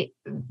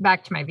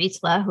back to my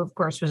Vizsla, who of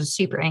course was a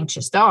super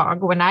anxious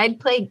dog, when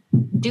I'd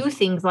do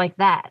things like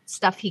that,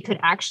 stuff he could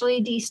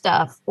actually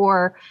de-stuff,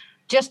 or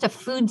just a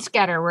food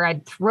scatter where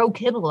I'd throw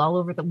kibble all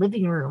over the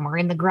living room or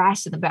in the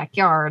grass in the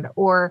backyard,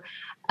 or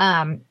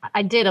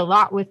I did a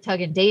lot with Tug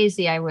and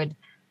Daisy. I would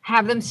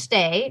have them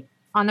stay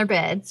on their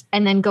beds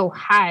and then go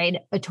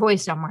hide a toy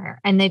somewhere,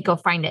 and they'd go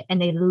find it.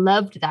 And they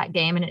loved that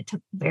game. And it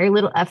took very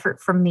little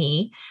effort from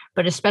me,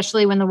 but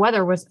especially when the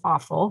weather was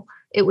awful,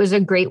 it was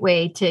a great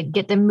way to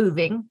get them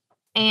moving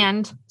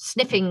and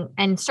sniffing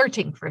and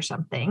searching for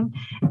something.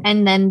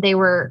 And then they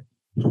were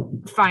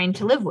fine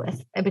to live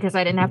with because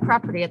I didn't have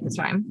property at the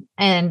time.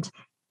 And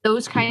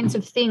those kinds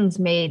of things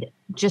made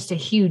just a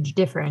huge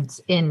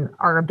difference in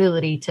our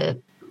ability to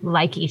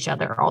like each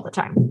other all the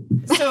time.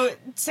 So,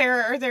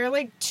 Sarah, are there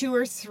like 2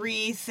 or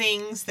 3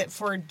 things that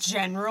for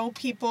general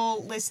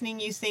people listening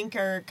you think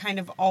are kind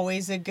of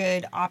always a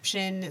good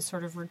option,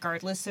 sort of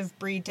regardless of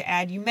breed, to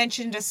add? You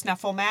mentioned a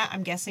snuffle mat.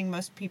 I'm guessing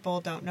most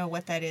people don't know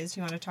what that is.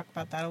 You want to talk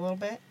about that a little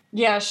bit?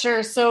 Yeah,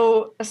 sure.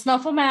 So a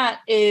snuffle mat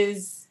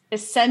is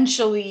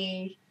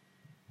essentially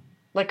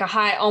like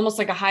almost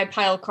like a high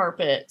pile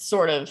carpet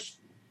sort of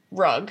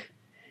rug.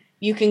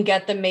 You can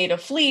get them made of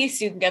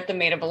fleece. You can get them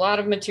made of a lot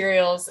of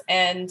materials,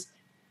 and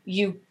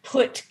you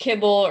put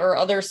kibble or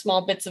other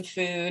small bits of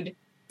food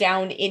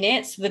down in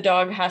it. So the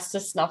dog has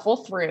to snuffle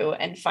through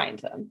and find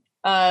them.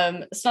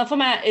 Snuffle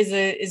mat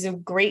is a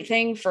great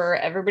thing for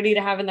everybody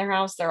to have in their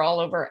house. They're all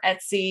over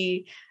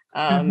Etsy,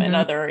 and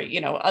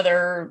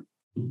other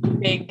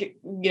big,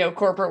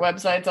 corporate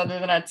websites other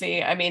than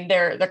Etsy. I mean,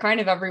 they're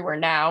kind of everywhere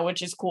now,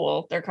 which is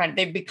cool.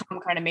 They've become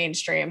kind of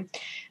mainstream.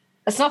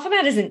 A snuffle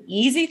mat is an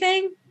easy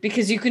thing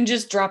because you can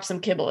just drop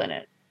some kibble in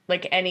it,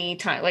 like any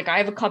time. Like I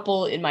have a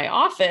couple in my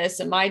office,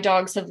 and my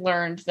dogs have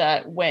learned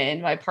that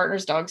when my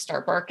partner's dogs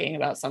start barking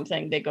about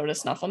something, they go to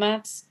snuffle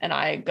mats, and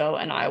I go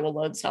and I will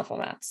load snuffle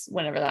mats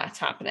whenever that's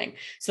happening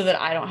so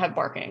that I don't have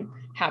barking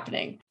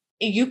happening.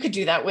 You could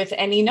do that with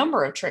any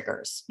number of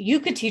triggers. You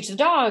could teach the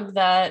dog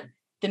that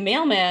the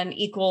mailman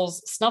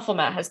equals snuffle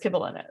mat has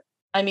kibble in it.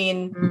 I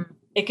mean,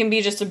 it can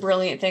be just a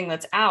brilliant thing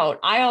that's out.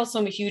 I also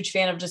am a huge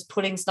fan of just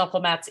putting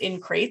snuffle mats in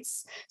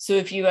crates. So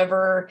if you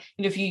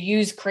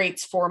use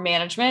crates for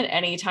management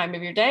any time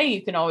of your day,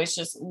 you can always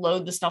just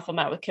load the snuffle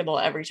mat with kibble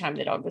every time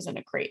the dog was in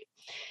a crate.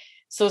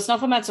 So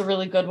snuffle mat's a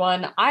really good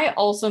one. I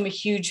also am a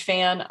huge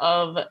fan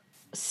of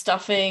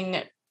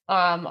stuffing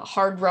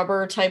hard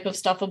rubber type of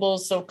stuffables.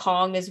 So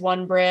Kong is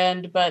one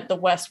brand, but the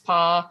West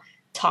Paw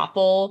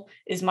Topple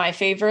is my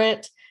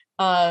favorite.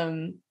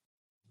 And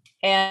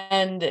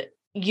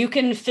you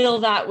can fill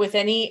that with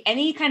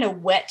any kind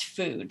of wet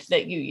food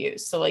that you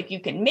use. So like you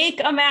can make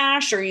a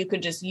mash, or you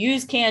could just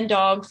use canned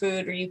dog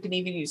food, or you can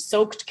even use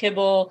soaked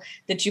kibble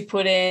that you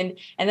put in.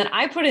 And then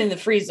I put it in the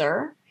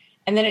freezer,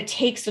 and then it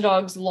takes the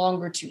dogs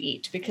longer to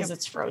eat because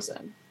it's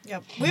frozen.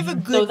 Yep. We have a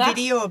good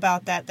video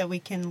about that we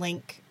can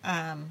link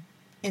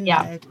in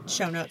the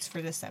show notes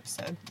for this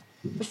episode.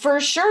 For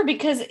sure,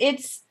 because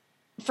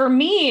for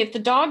me, if the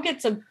dog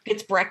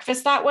gets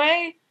breakfast that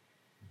way,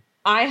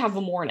 I have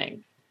a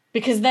morning.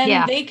 Because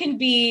then they can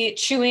be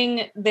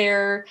chewing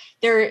they're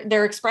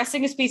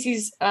expressing a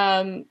species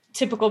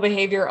typical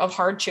behavior of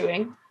hard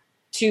chewing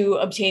to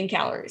obtain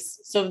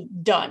calories. So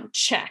done,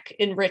 check,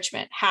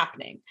 enrichment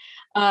happening.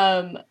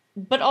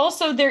 But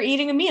also they're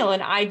eating a meal,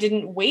 and I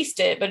didn't waste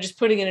it by just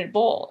putting it in a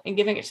bowl and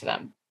giving it to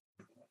them.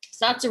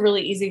 So that's a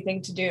really easy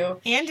thing to do.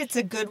 And it's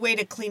a good way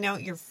to clean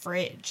out your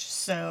fridge.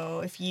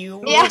 So if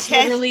you that's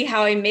literally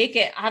how I make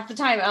it half the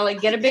time. I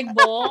get a big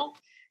bowl.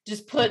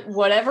 Just put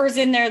whatever's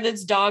in there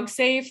that's dog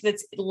safe,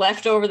 that's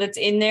left over, that's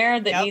in there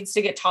that needs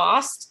to get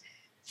tossed,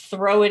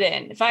 throw it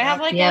in. If I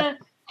have a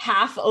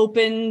half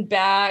open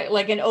bag,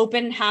 like an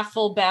open half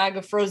full bag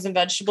of frozen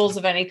vegetables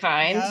of any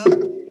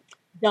kind,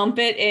 dump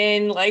it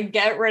in,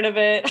 get rid of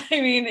it. I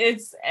mean,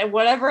 it's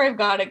whatever I've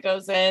got, it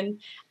goes in.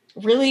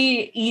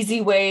 Really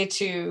easy way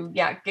to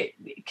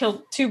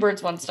kill 2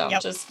 birds, 1 stone.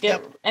 Just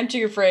empty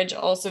your fridge,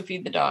 also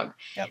feed the dog.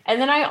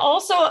 And then I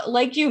also,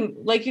 like you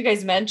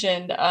guys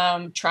mentioned,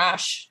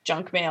 trash,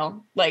 junk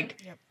mail.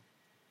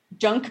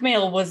 Junk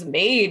mail was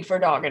made for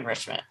dog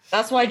enrichment.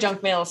 That's why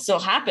junk mail still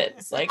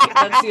happens.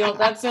 That's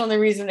the only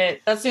reason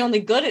that's the only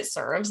good it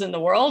serves in the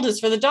world is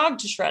for the dog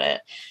to shred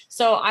it.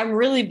 So I'm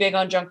really big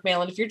on junk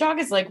mail. And if your dog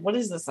is like, what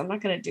is this? I'm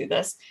not going to do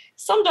this.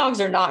 Some dogs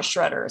are not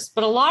shredders,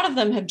 but a lot of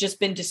them have just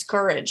been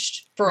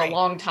discouraged for a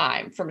long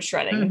time from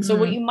shredding. Mm-hmm. And so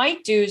what you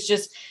might do is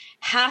just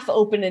half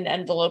open an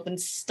envelope and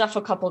stuff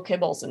a couple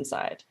kibbles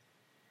inside.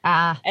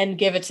 and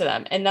give it to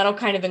them. And that'll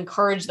kind of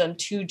encourage them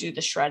to do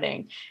the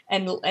shredding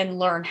and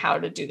learn how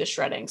to do the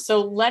shredding.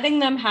 So letting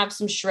them have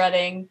some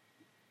shredding,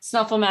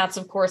 snuffle mats,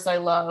 of course, I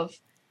love.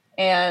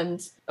 And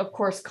of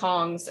course,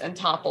 Kongs and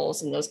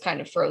Topples and those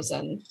kind of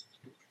frozen.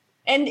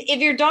 And if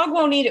your dog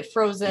won't eat it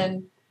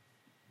frozen,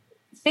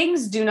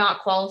 things do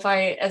not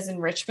qualify as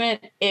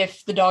enrichment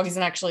if the dog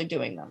isn't actually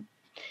doing them.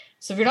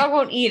 So if your dog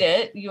won't eat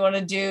it, you want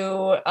to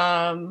do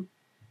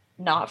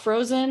not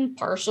frozen,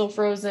 partial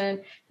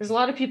frozen. There's a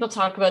lot of people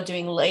talk about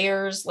doing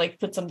layers, like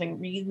put something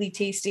really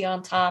tasty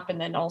on top and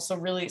then also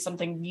really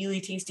something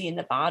really tasty in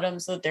the bottom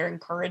so that they're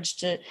encouraged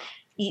to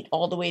eat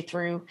all the way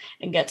through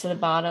and get to the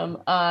bottom.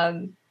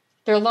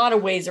 There are a lot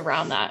of ways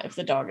around that if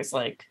the dog is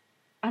like,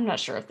 I'm not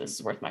sure if this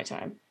is worth my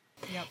time.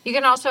 Yep. You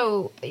can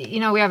also, we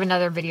have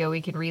another video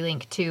we can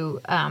relink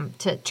to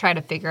try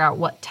to figure out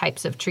what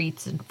types of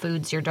treats and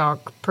foods your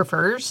dog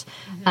prefers.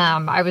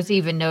 Mm-hmm. I was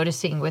even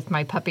noticing with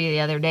my puppy the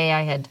other day,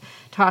 I had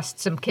tossed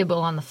some kibble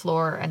on the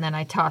floor and then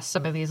I tossed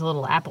some of these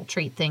little apple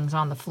treat things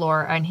on the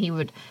floor and he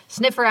would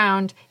sniff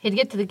around, he'd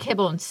get to the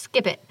kibble and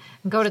skip it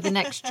and go to the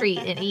next treat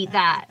and eat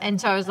that.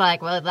 And so I was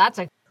like, well, that's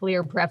a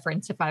clear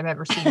preference if I've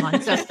ever seen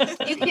one. So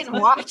you can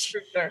watch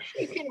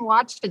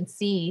and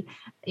see,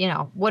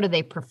 what do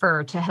they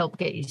prefer to help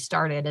get you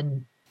started.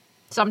 And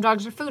some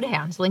dogs are food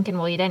hounds. Lincoln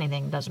will eat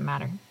anything. Doesn't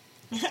matter.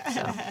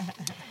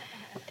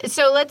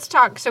 So let's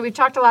talk. So we've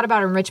talked a lot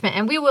about enrichment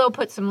and we will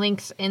put some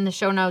links in the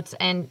show notes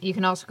and you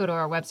can also go to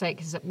our website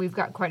because we've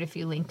got quite a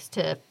few links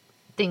to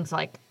things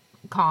like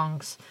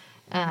Kongs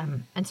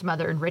and some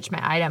other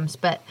enrichment items,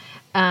 but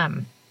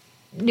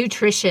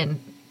nutrition,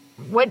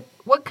 what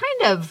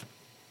kind of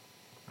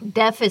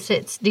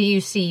deficits do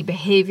you see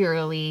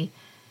behaviorally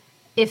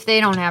if they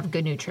don't have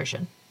good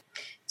nutrition?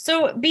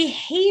 So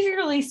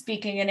behaviorally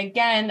speaking, and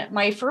again,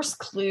 my first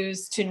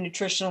clues to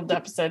nutritional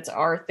deficits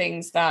are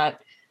things that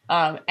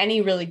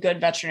any really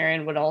good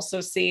veterinarian would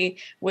also see,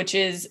 which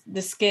is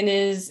the skin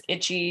is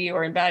itchy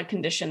or in bad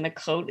condition, the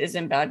coat is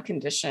in bad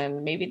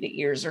condition, maybe the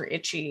ears are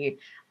itchy,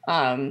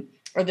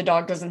 or the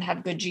dog doesn't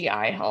have good GI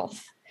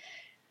health.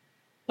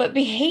 But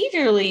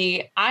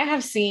behaviorally, I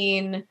have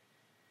seen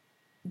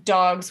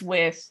dogs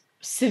with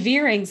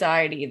severe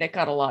anxiety that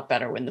got a lot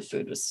better when the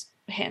food was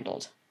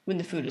handled, when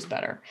the food was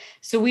better.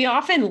 So we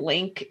often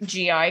link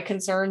GI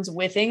concerns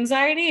with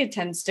anxiety. It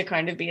tends to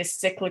kind of be a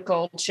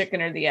cyclical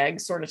chicken or the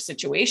egg sort of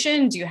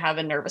situation. Do you have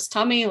a nervous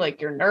tummy,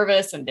 like you're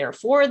nervous and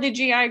therefore the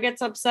GI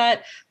gets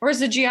upset? Or is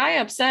the GI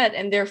upset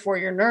and therefore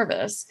you're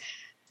nervous?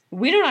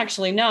 We don't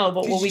actually know,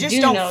 but what we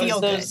do know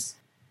is those,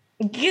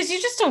 because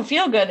you just don't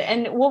feel good.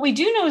 And what we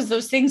do know is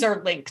those things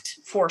are linked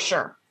for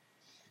sure.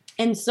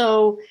 And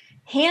so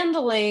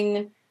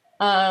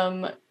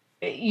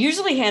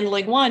usually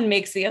handling one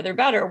makes the other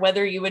better,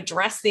 whether you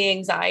address the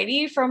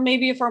anxiety from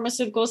maybe a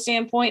pharmaceutical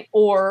standpoint,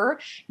 or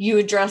you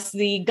address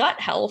the gut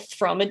health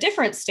from a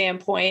different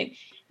standpoint,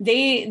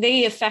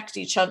 they affect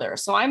each other.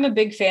 So I'm a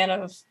big fan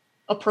of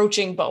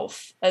approaching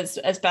both as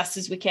best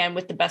as we can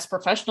with the best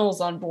professionals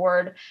on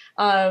board.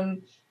 I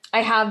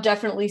have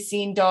definitely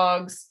seen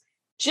dogs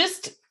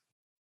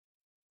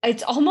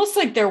it's almost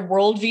like their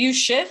worldview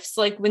shifts.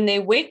 Like when they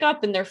wake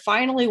up and they're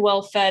finally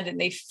well fed and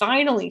they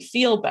finally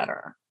feel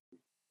better,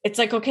 it's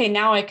like, okay,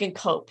 now I can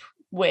cope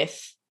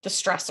with the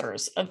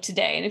stressors of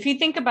today. And if you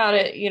think about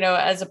it,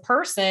 as a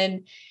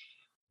person,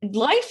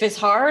 life is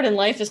hard and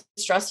life is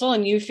stressful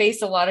and you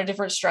face a lot of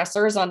different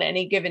stressors on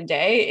any given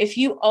day. If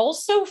you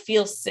also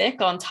feel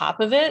sick on top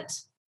of it,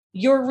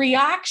 your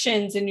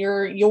reactions and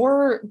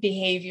your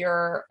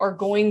behavior are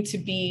going to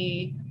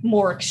be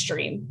more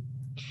extreme.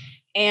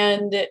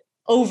 And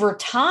over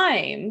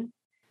time,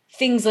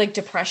 things like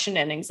depression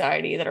and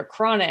anxiety that are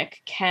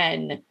chronic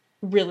can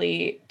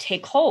really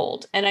take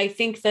hold. And I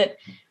think that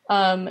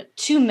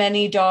too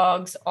many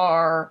dogs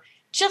are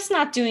just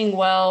not doing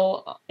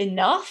well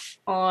enough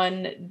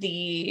on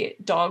the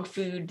dog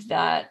food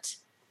that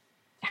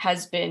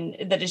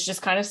is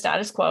just kind of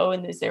status quo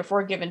and is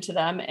therefore given to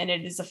them, and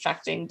it is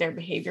affecting their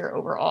behavior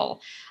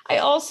overall. I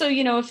also,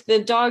 if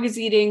the dog is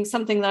eating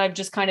something that I've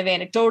just kind of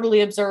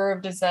anecdotally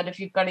observed is that if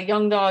you've got a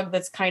young dog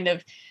that's kind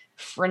of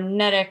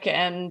frenetic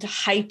and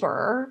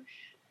hyper,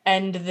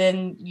 and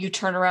then you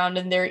turn around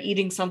and they're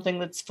eating something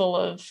that's full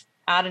of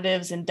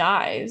additives and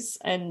dyes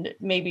and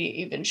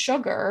maybe even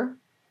sugar,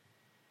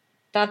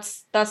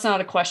 that's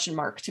not a question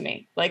mark to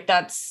me. Like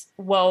that's,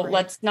 well, right.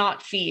 Let's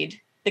not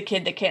feed the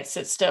kid that can't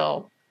sit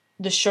still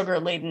the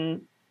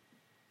sugar-laden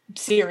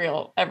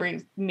cereal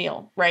every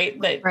meal, right?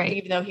 Right.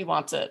 Even though he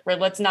wants it, right?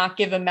 Let's not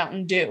give him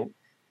Mountain Dew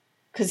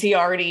because he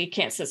already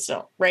can't sit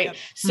still, right? Yep.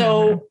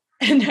 So,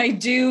 and I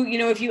do,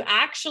 if you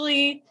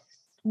actually,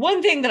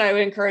 one thing that I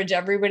would encourage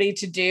everybody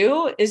to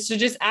do is to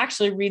just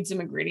actually read some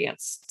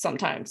ingredients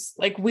sometimes.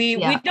 Like we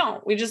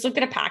just look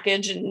at a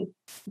package and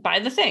buy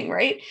the thing,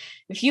 right?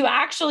 If you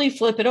actually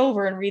flip it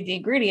over and read the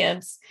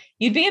ingredients,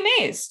 you'd be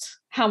amazed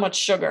how much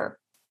sugar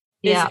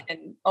is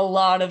in a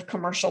lot of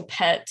commercial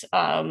pet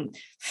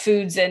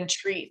foods and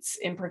treats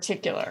in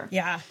particular.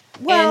 Yeah.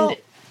 Well,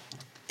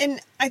 And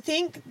I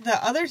think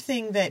the other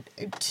thing that,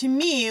 to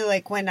me,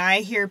 like when I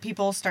hear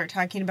people start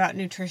talking about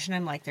nutrition,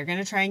 I'm like, they're going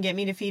to try and get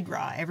me to feed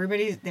raw.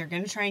 They're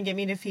going to try and get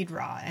me to feed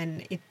raw.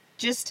 And it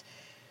just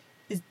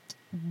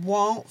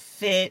won't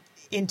fit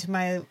into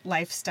my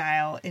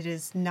lifestyle. It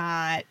is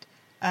not,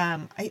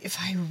 if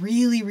I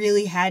really,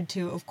 really had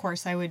to, of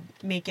course, I would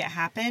make it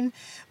happen.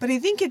 But I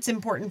think it's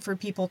important for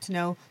people to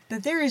know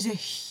that there is a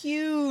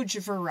huge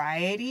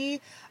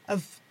variety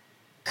of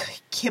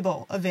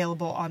kibble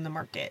available on the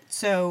market.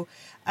 So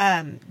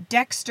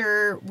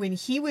Dexter, when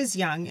he was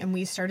young and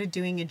we started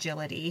doing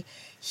agility,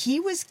 he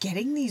was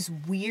getting these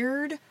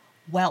weird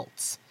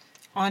welts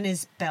on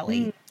his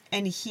belly.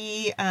 And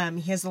he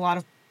has a lot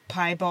of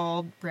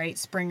piebald, right,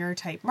 Springer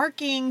type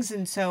markings.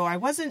 And so I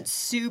wasn't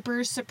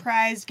super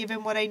surprised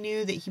given what I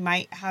knew that he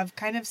might have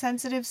kind of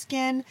sensitive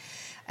skin.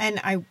 And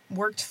I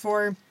worked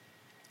for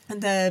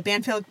the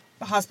Banfield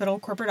Hospital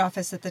corporate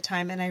office at the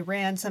time, and I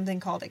ran something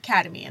called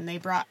Academy, and they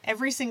brought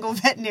every single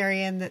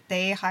veterinarian that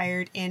they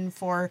hired in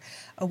for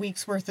a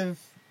week's worth of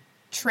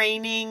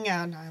training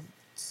and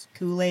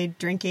Kool-Aid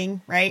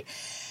drinking, right?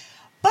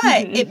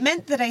 But it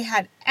meant that I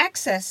had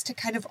access to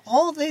kind of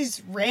all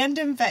these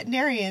random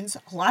veterinarians,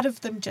 a lot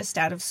of them just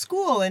out of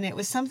school. And it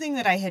was something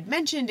that I had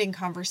mentioned in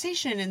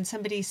conversation, and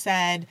somebody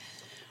said,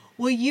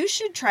 well, you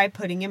should try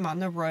putting him on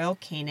the Royal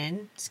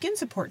Canin skin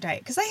support diet.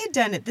 Because I had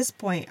done at this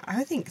point,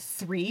 I think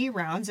 3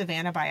 rounds of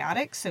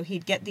antibiotics. So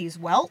he'd get these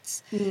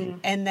welts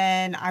and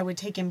then I would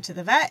take him to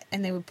the vet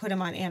and they would put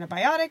him on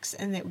antibiotics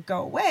and they would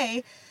go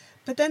away.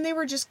 But then they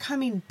were just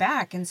coming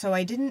back. And so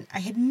I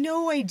had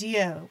no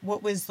idea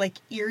what was like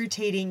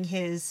irritating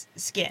his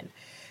skin.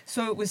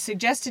 So it was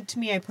suggested to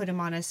me I put him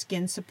on a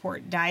skin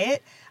support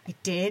diet. I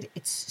did.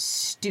 It's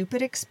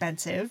stupid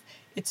expensive.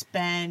 It's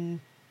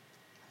been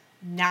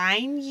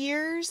 9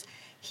 years.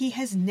 He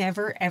has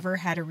never, ever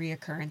had a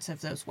reoccurrence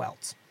of those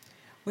welts,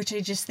 which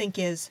I just think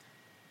is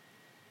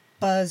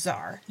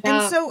bizarre.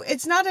 Yeah. And so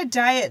it's not a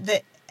diet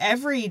that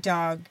every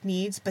dog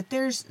needs, but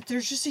there's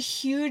just a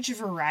huge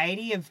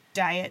variety of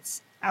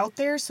diets out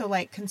there. So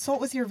like consult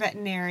with your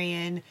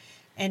veterinarian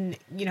and,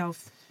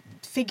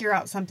 figure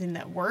out something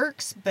that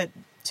works, but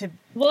I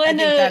think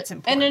that's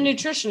important. And a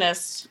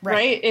nutritionist,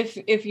 right?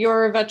 If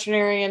your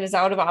veterinarian is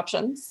out of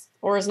options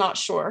or is not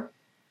sure,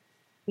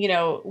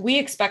 we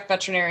expect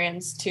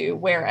veterinarians to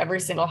wear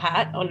every single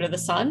hat under the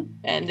sun,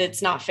 and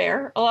it's not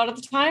fair a lot of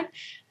the time.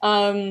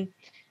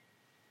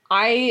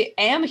 I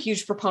am a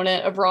huge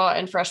proponent of raw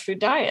and fresh food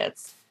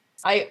diets.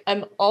 I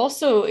am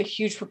also a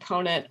huge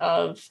proponent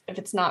of, if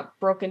it's not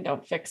broken,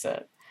 don't fix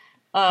it.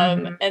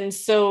 And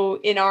so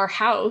in our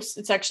house,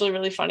 it's actually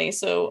really funny.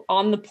 So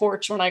on the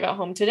porch, when I got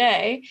home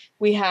today,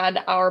 we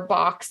had our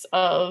box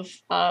of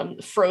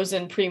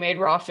frozen pre-made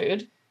raw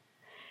food.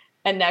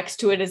 And next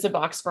to it is a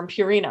box from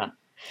Purina,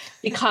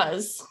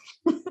 because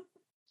there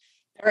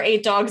are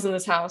 8 dogs in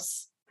this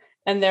house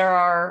and there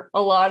are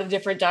a lot of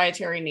different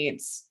dietary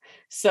needs.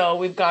 So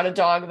we've got a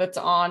dog that's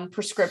on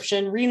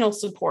prescription renal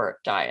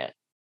support diet.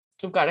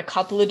 We've got a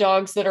couple of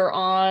dogs that are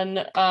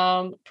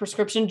on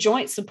prescription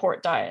joint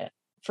support diet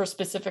for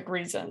specific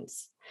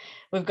reasons.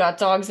 We've got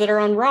dogs that are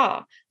on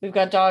raw. We've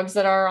got dogs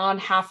that are on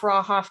half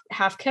raw,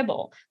 half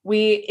kibble.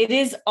 It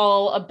is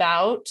all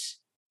about,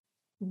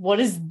 what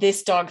is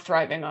this dog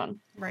thriving on?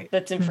 Right.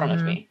 That's in front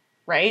of me.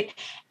 Right.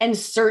 And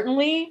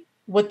certainly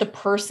what the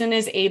person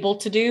is able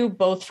to do,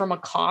 both from a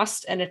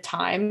cost and a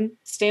time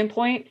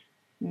standpoint,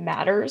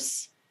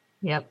 matters.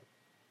 Yep.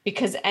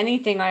 Because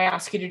anything I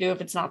ask you to do,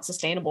 if it's not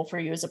sustainable for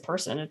you as a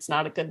person, it's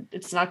not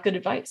good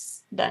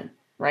advice then.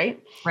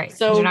 Right. Right.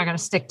 So you're not going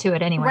to stick to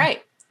it anyway.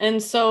 Right.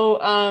 And so,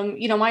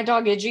 my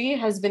dog Iggy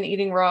has been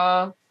eating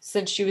raw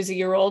since she was a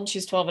year old.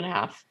 She's 12 and a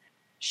half.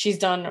 She's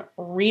done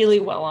really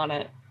well on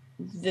it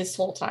this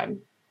whole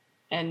time.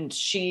 And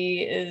she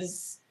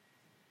is,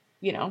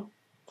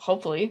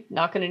 hopefully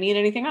not going to need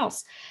anything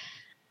else.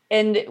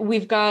 And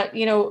we've got,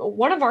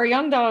 one of our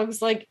young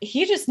dogs, like,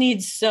 he just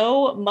needs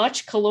so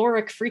much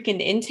caloric freaking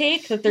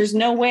intake that there's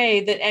no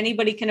way that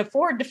anybody can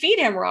afford to feed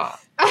him raw.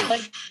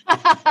 Like,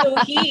 so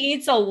he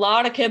eats a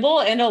lot of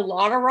kibble and a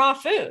lot of raw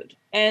food,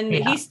 and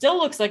he still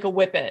looks like a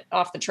whippet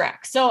off the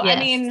track. So, yes. I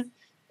mean,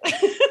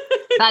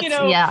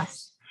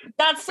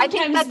 that's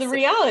sometimes the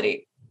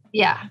reality.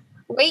 Yeah.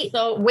 Weight,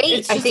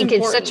 I think,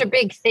 is such a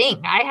big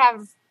thing. I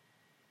have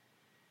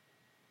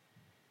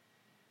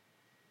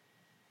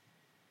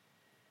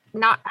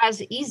not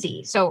as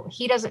easy. So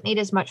he doesn't need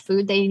as much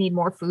food. They need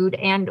more food,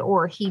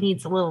 or he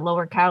needs a little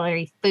lower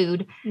calorie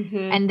food,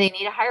 and they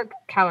need a higher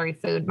calorie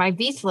food. My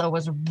Vizsla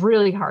was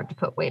really hard to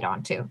put weight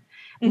onto,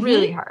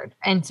 really hard.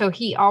 And so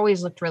he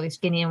always looked really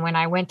skinny. And when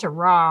I went to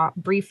raw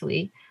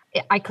briefly,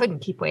 I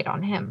couldn't keep weight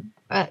on him.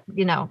 But,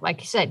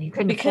 like you said, you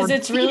couldn't, because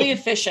it's really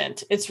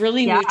efficient. It's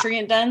really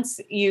nutrient dense.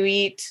 You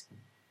eat,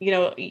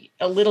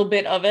 a little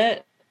bit of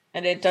it,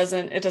 and it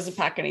doesn't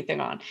pack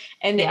anything on.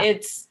 And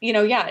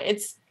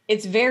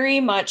it's very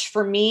much,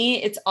 for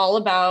me, it's all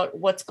about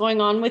what's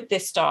going on with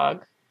this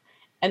dog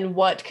and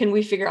what can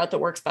we figure out that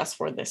works best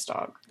for this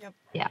dog. Yep.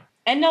 Yeah.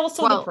 And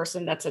also the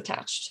person that's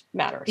attached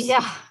matters.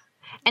 Yeah.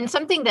 And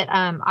something that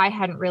I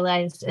hadn't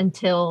realized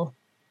until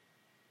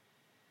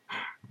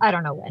I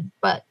don't know when,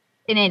 but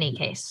in any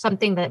case,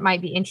 something that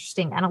might be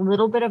interesting and a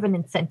little bit of an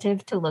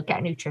incentive to look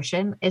at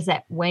nutrition is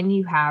that when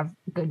you have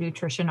good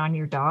nutrition on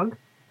your dog,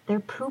 their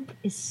poop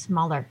is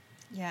smaller.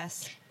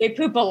 Yes. They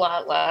poop a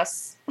lot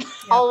less. Yeah.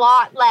 A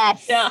lot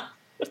less. Yeah.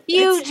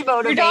 Huge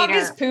motivator. Your dog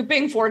is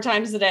pooping 4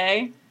 times a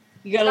day.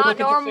 You got to look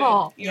at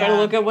normal. the food. You got to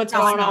look at what's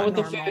going on with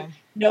normal. the food.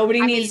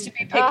 Nobody needs to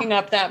be picking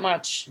up that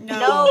much.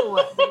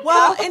 No.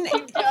 Well, and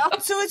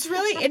so it's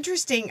really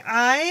interesting.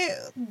 I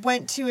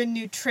went to a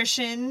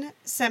nutrition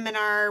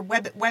seminar,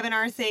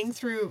 webinar thing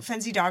through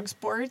Fenzi Dog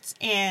Sports,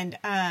 and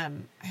I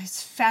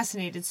was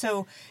fascinated.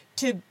 So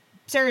to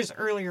Sarah's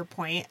earlier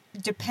point,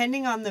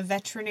 depending on the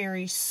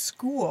veterinary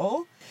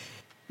school,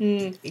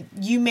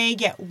 you may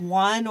get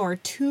 1 or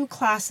 2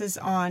 classes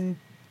on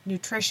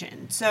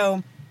nutrition.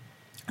 So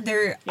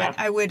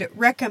I would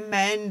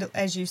recommend,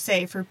 as you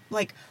say, for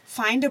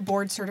find a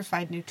board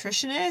certified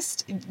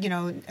nutritionist,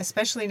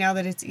 especially now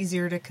that it's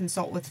easier to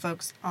consult with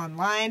folks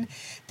online,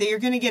 that you're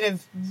going to get a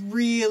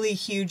really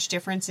huge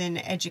difference in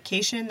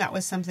education. That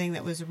was something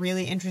that was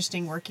really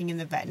interesting working in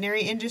the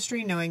veterinary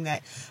industry, knowing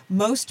that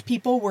most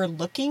people were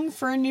looking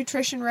for a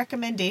nutrition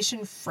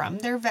recommendation from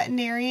their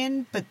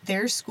veterinarian, but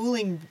their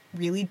schooling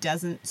really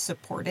doesn't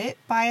support it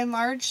by and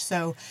large.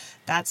 So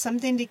that's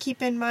something to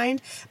keep in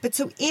mind. But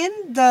so in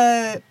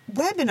the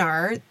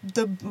webinar,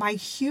 my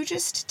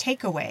hugest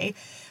takeaway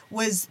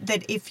was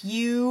that if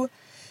you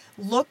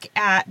look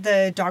at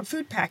the dog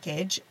food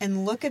package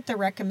and look at the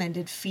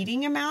recommended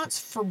feeding amounts,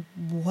 for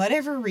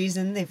whatever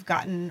reason, they've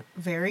gotten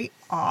very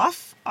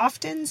off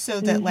often,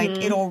 so that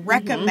it'll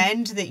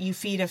recommend that you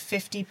feed a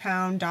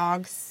 50-pound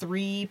dog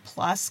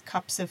 3+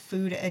 cups of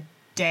food a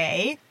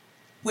day,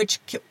 which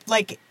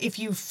if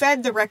you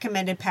fed the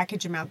recommended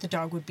package amount, the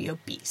dog would be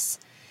obese.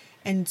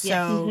 And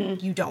so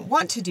you don't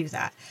want to do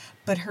that.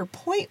 But her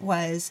point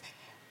was,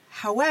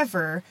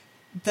 however,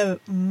 the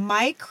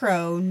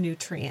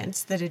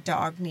micronutrients that a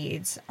dog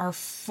needs are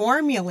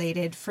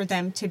formulated for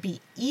them to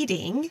be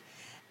eating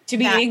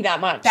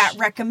that much, that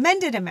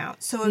recommended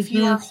amount. So if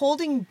you are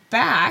holding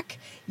back,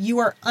 you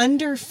are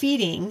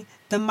underfeeding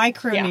the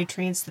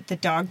micronutrients that the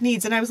dog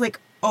needs. And I was like,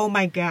 oh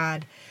my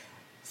God,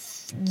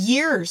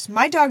 years.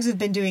 My dogs have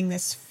been doing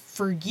this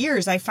for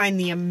years. I find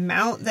the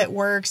amount that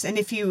works. And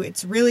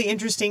it's really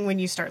interesting when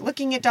you start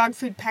looking at dog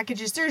food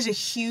packages, there's a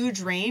huge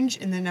range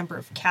in the number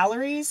of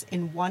calories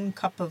in 1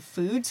 cup of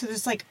food. So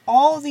there's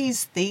all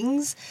these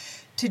things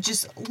to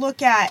just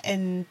look at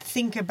and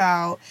think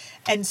about.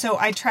 And so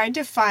I tried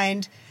to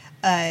find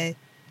a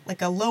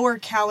lower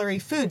calorie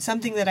food,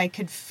 something that I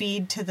could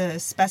feed to the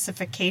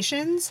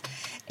specifications.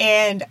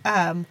 And,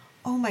 oh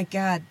my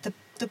God,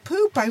 the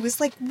poop, I was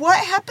like, what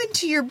happened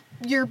to your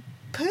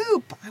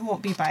poop? I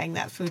won't be buying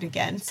that food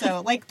again.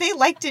 So they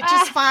liked it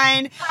just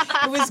fine.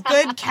 It was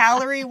good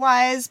calorie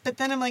wise, but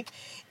then I'm like,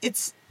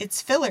 it's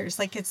fillers.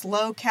 It's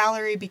low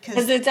calorie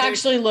because it's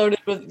actually loaded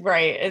with,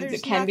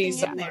 it can be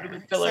loaded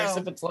with fillers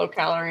if it's low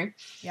calorie.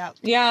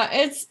 Yeah.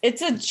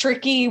 It's a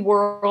tricky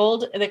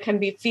world that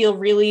can feel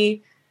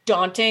really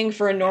daunting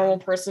for a normal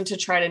person to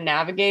try to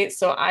navigate.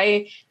 So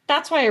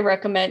that's why I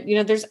recommend,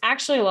 there's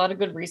actually a lot of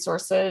good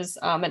resources.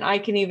 And I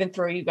can even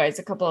throw you guys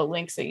a couple of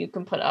links that you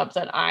can put up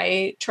that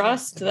I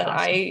trust, that awesome.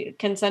 I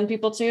can send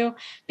people to,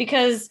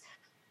 because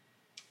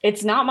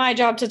it's not my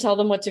job to tell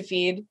them what to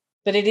feed,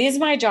 but it is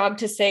my job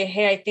to say,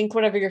 hey, I think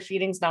whatever you're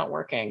feeding is not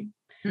working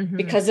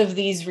because of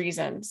these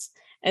reasons.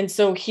 And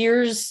so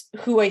here's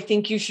who I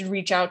think you should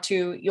reach out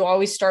to. You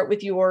always start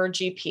with your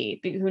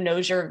GP who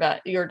knows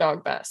your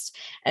dog best.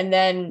 And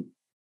then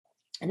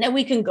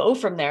we can go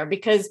from there,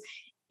 because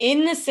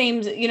in the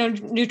same,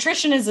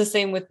 nutrition is the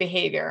same with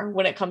behavior.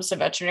 When it comes to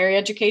veterinary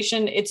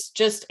education, it's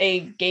just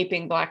a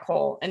gaping black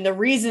hole. And the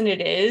reason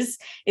it is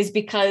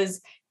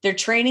because they're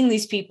training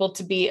these people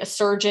to be a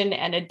surgeon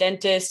and a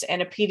dentist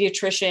and a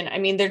pediatrician. I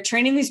mean, they're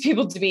training these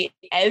people to be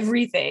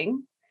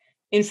everything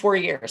in 4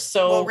 years.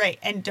 So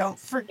and don't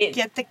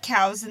forget the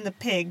cows and the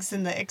pigs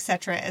and the et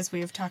cetera, as we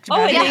have talked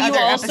about. You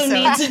also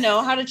need to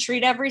know how to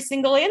treat every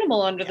single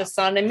animal under the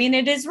sun. I mean,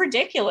 it is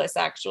ridiculous,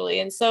 actually.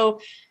 And so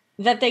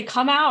that they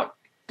come out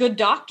good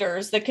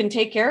doctors that can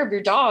take care of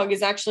your dog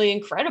is actually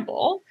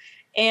incredible.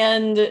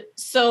 And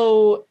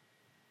so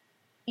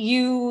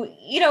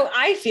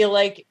I feel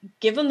like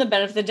give them the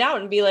benefit of the doubt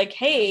and be like,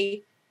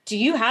 hey, do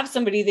you have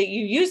somebody that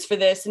you use for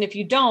this? And if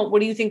you don't, what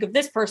do you think of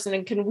this person?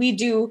 And can we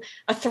do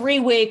a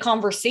 3-way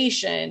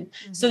conversation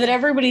so that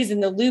everybody's in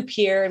the loop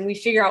here and we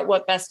figure out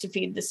what best to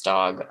feed this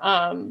dog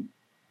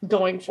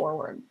going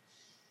forward?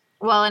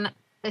 Well, and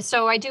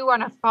so I do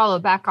want to follow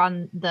back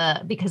on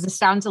because it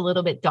sounds a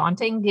little bit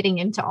daunting getting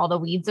into all the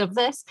weeds of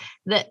this,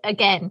 that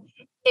again,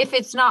 if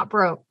it's not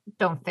broke,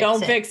 don't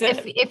fix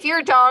it. If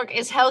your dog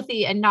is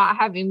healthy and not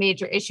having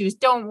major issues,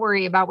 don't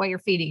worry about what you're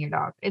feeding your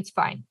dog. It's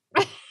fine.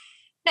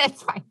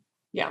 It's fine.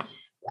 Yeah.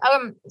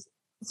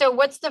 So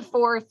what's the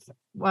fourth?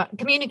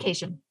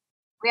 Communication.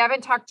 We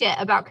haven't talked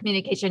yet about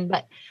communication,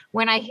 but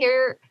when I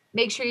hear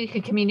make sure you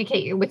can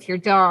communicate with your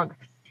dog,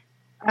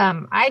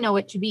 I know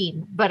what you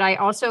mean, but I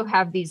also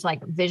have these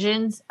like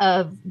visions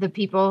of the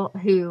people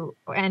who,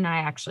 and I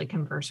actually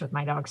converse with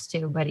my dogs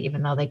too, but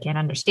even though they can't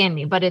understand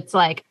me, but it's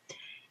like,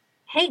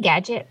 hey,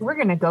 Gadget, we're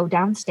going to go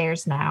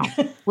downstairs now.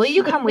 Will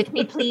you come with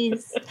me,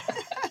 please?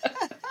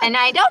 And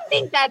I don't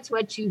think that's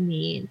what you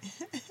mean.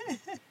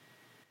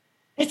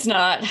 It's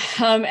not.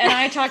 And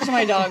I talk to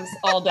my dogs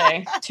all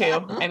day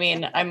too. I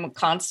mean, I'm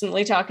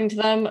constantly talking to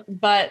them,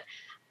 but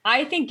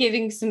I think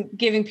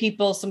giving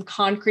people some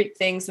concrete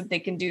things that they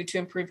can do to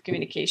improve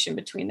communication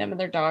between them and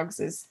their dogs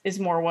is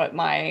more what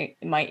my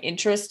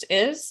interest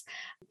is.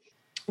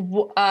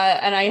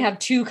 And I have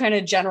two kind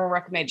of general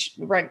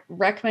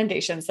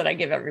recommendations that I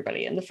give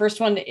everybody. And the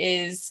first one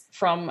is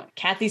from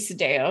Kathy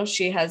Sadeo.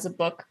 She has a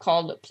book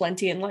called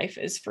Plenty in Life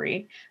is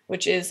Free,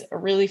 which is a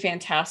really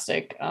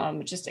fantastic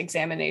just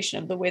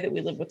examination of the way that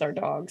we live with our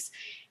dogs.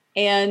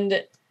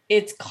 And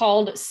it's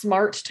called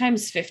SMART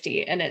times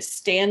 50, and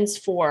it's an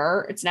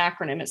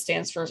acronym. It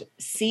stands for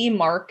See,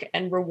 Mark,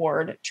 and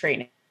Reward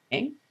Training.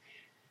 And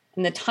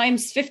the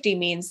times 50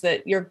 means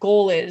that your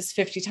goal is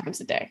 50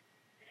 times a day.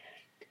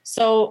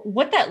 So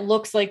what that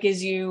looks like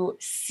is you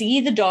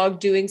see the dog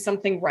doing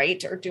something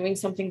right or doing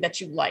something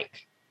that you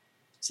like.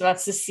 So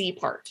that's the C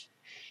part.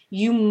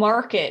 You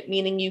mark it,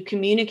 meaning you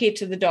communicate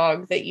to the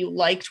dog that you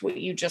liked what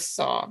you just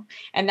saw.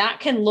 And that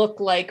can look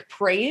like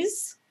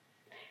praise.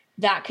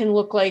 That can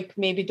look like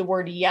maybe the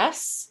word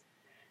yes.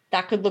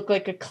 That could look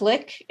like a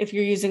click if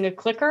you're using a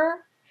clicker.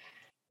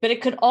 But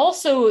it could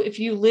also, if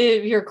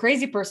you're a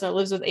crazy person that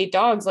lives with 8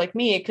 dogs like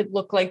me, it could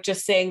look like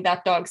just saying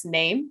that dog's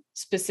name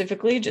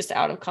specifically, just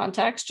out of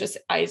context. Just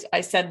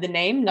I said the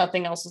name,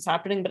 nothing else was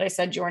happening, but I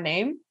said your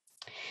name.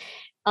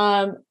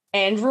 And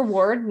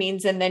reward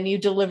means, and then you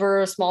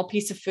deliver a small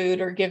piece of food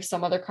or give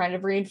some other kind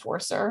of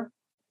reinforcer.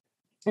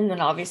 And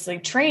then obviously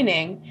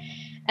training.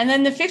 And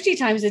then the 50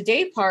 times a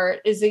day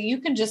part is that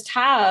you can just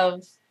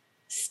have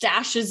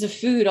stashes of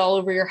food all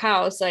over your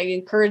house. I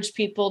encourage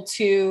people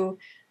to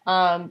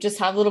just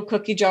have little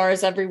cookie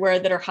jars everywhere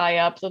that are high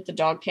up that the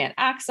dog can't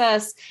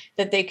access,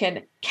 that they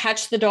can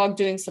catch the dog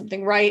doing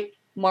something right,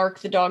 mark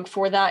the dog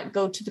for that,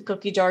 go to the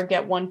cookie jar,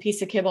 get one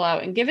piece of kibble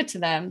out and give it to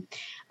them.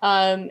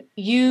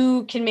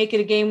 You can make it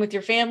a game with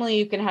your family.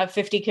 You can have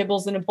 50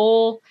 kibbles in a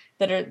bowl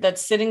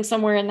that's sitting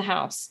somewhere in the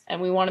house.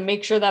 And we want to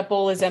make sure that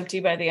bowl is empty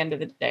by the end of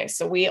the day.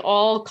 So we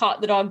all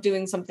caught the dog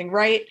doing something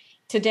right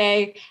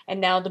today, and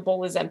now the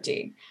bowl is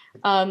empty.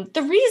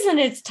 The reason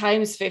it's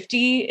times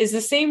 50 is the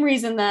same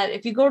reason that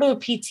if you go to a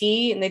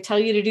PT and they tell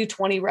you to do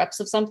 20 reps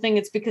of something,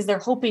 it's because they're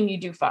hoping you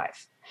do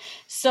 5.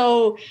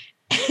 So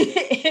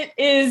it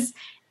is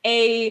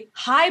a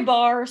high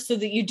bar so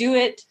that you do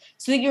it,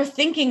 so that you're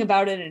thinking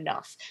about it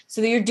enough,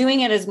 so that you're doing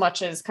it as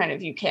much as kind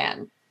of you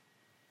can.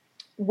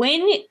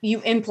 When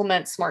you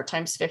implement SMART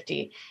times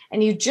 50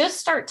 and you just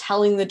start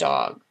telling the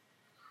dog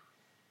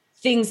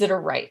things that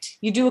are right,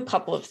 you do a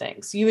couple of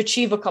things, you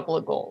achieve a couple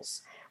of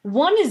goals.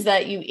 One is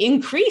that you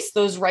increase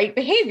those right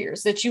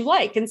behaviors that you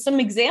like. And some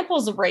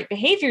examples of right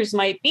behaviors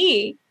might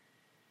be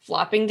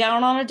flopping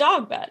down on a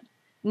dog bed,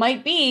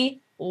 might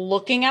be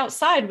looking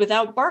outside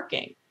without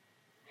barking,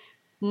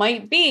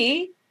 might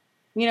be,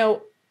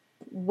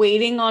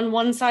 waiting on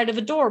one side of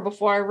a door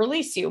before I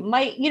release you,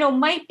 might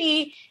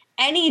be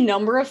any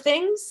number of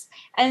things.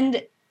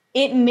 And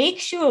it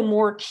makes you a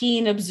more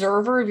keen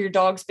observer of your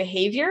dog's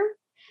behavior,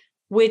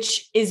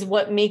 which is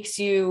what makes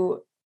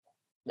you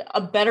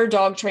a better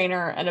dog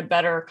trainer and a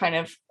better kind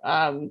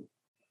of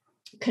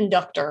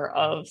conductor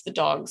of the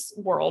dog's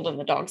world and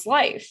the dog's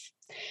life.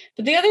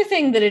 But the other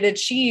thing that it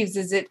achieves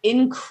is it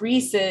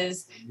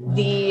increases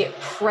the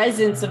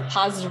presence of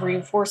positive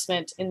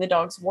reinforcement in the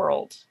dog's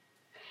world.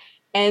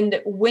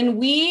 And when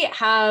we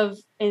have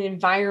an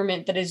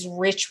environment that is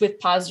rich with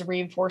positive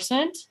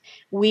reinforcement,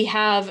 we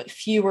have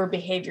fewer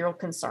behavioral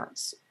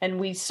concerns, and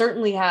we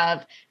certainly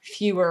have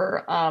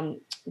fewer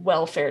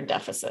welfare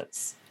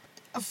deficits.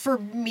 For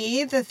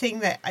me, the thing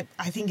that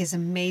I think is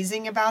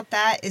amazing about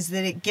that is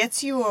that it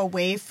gets you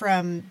away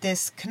from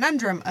this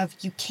conundrum of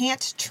you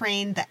can't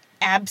train the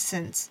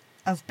absence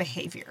of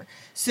behavior.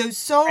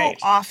 So right.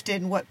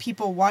 Often what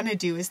people want to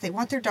do is they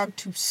want their dog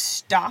to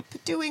stop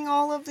doing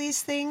all of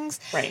these things.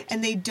 Right.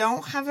 And they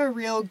don't have a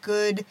real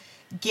good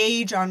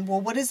gauge on,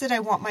 well, what is it I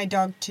want my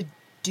dog to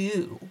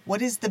do?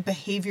 What is the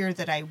behavior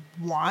that I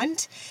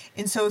want?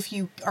 And so if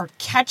you are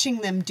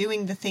catching them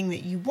doing the thing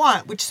that you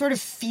want, which sort of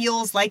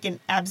feels like an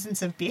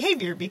absence of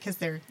behavior because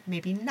they're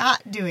maybe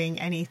not doing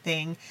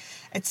anything,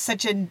 it's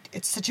such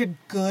a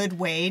good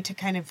way to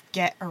kind of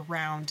get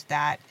around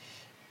that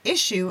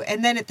issue.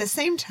 And then at the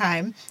same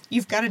time,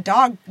 you've got a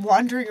dog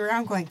wandering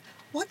around going,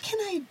 what can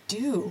I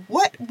do?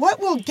 What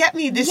will get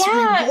me this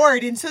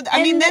reward? And so,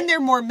 then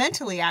they're more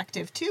mentally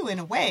active too, in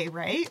a way,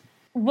 right?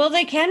 Well,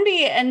 they can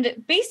be.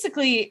 And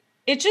basically,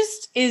 it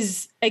just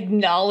is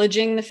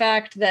acknowledging the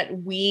fact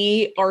that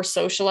we are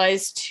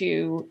socialized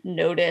to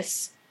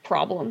notice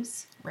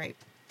problems. Right.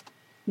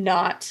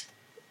 Not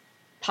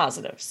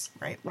positives.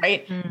 Right.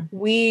 Right. Mm.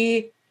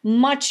 It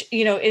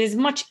is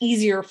much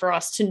easier for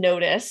us to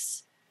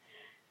notice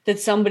that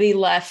somebody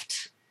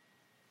left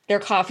their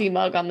coffee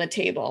mug on the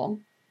table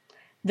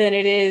than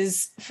it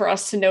is for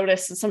us to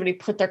notice that somebody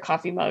put their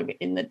coffee mug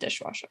in the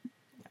dishwasher.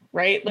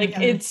 Right? Like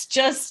it's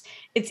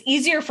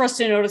easier for us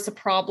to notice a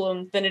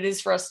problem than it is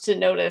for us to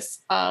notice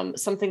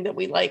something that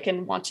we like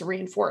and want to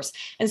reinforce.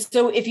 And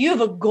so if you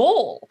have a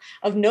goal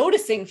of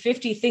noticing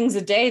 50 things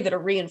a day that are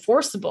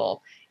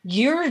reinforceable,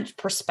 your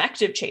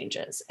perspective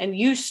changes and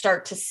you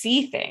start to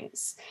see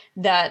things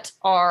that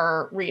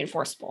are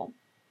reinforceable.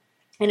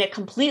 And it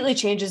completely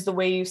changes the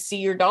way you see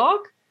your dog.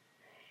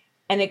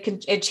 And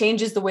it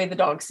changes the way the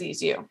dog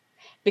sees you.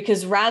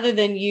 Because rather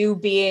than you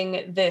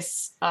being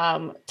this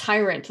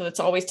tyrant that's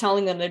always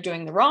telling them they're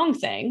doing the wrong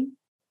thing,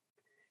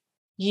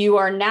 you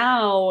are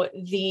now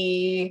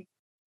the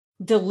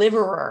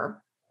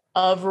deliverer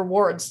of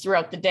rewards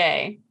throughout the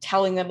day,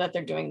 telling them that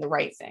they're doing the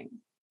right thing.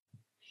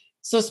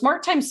 So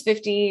Smart Times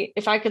 50,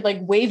 if I could like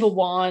wave a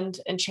wand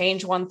and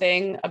change one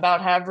thing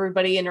about how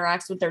everybody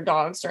interacts with their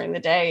dogs during the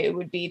day, it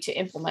would be to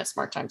implement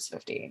Smart Times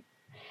 50.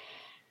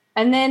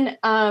 And then,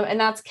 and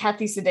that's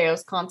Kathy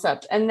Sadeo's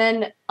concept. And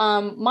then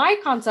my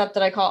concept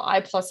that I call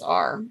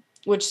I+R,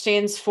 which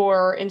stands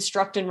for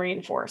instruct and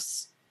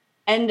reinforce.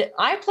 And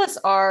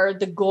I+R,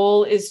 the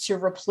goal is to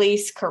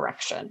replace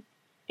correction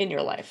in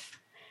your life.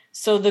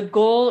 So the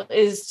goal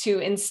is to,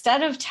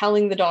 instead of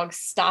telling the dog,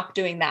 stop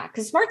doing that,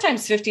 because Smart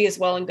Times 50 is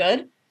well and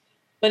good.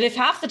 But if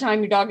half the time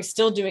your dog is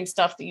still doing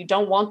stuff that you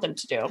don't want them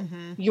to do,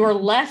 you're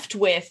left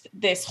with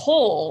this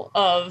hole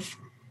of,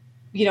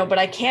 but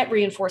I can't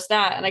reinforce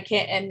that. And I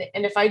can't,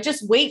 and if I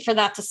just wait for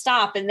that to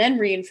stop and then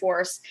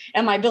reinforce,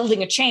 am I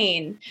building a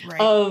chain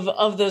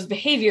of those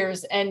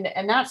behaviors and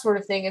that sort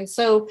of thing? And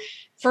so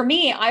for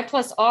me,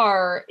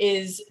 I+R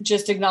is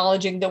just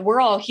acknowledging that we're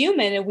all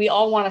human and we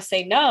all want to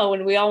say no.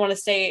 And we all want to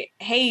say,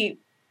 hey,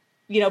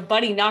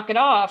 buddy, knock it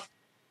off.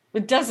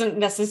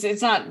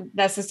 It's not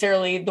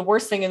necessarily the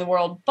worst thing in the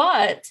world,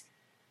 but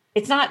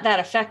it's not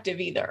that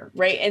effective either.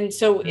 Right. And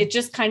so it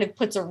just kind of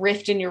puts a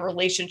rift in your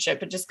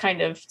relationship. It just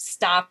kind of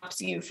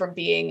stops you from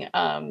being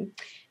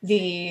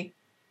the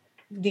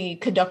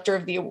conductor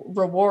of the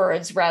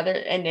rewards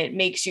and it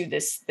makes you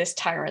this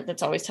tyrant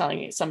that's always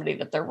telling somebody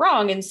that they're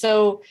wrong. And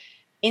so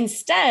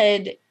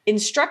instead,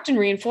 instruct and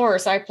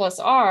reinforce,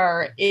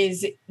 I+R,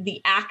 is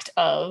the act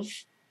of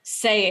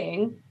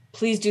saying,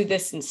 please do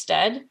this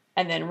instead,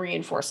 and then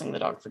reinforcing the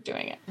dog for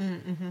doing it.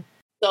 Mm-hmm.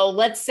 So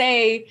let's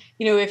say,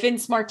 if in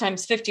Smart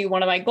Times 50,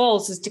 one of my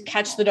goals is to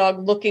catch the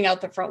dog looking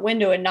out the front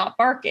window and not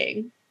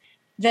barking,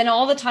 then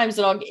all the times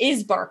the dog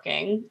is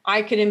barking,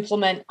 I could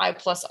implement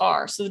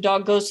I+R. So the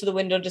dog goes to the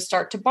window to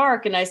start to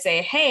bark and I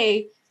say,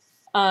 hey,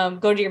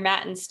 go to your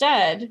mat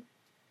instead,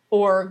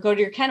 or go to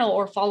your kennel,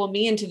 or follow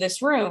me into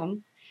this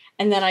room.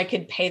 And then I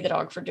could pay the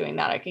dog for doing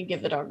that. I could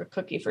give the dog a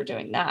cookie for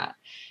doing that.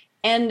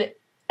 And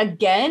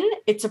again,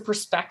 it's a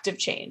perspective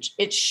change.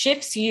 It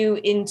shifts you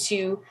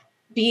into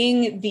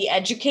being the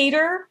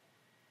educator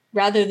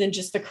rather than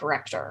just the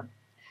corrector.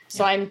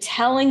 So I'm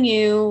telling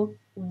you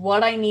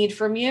what I need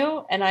from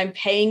you and I'm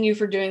paying you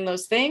for doing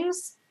those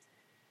things.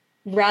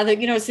 Rather,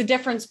 it's the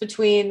difference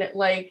between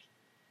like,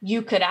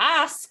 you could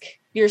ask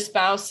your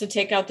spouse to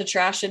take out the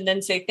trash and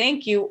then say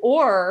thank you,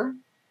 or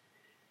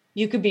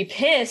you could be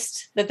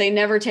pissed that they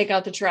never take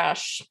out the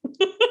trash.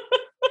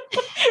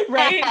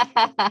 Right?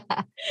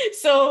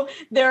 So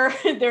there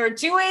are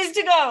two ways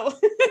to go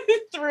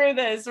through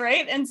this,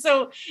 right? And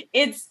so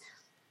it's,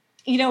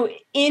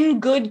 in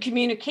good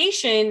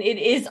communication, it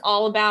is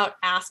all about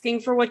asking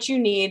for what you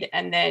need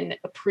and then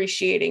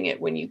appreciating it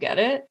when you get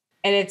it.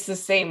 And it's the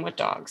same with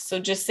dogs. So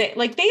just say,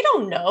 like, they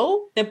don't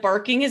know that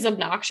barking is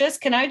obnoxious.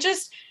 Can I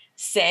just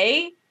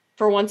say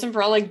for once and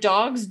for all, like,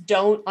 dogs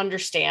don't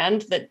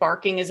understand that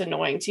barking is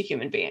annoying to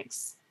human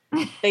beings.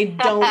 They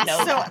don't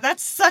know. So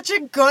that's such a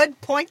good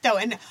point, though.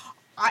 And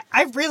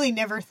I really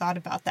never thought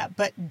about that,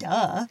 but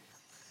duh.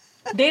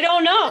 They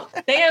don't know.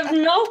 They have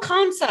no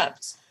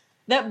concept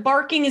that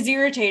barking is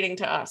irritating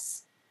to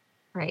us.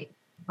 Right.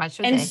 Why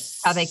should they?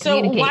 How they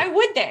communicate. So why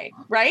would they?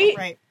 Right?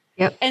 Right.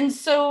 Yep. And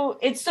so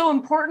it's so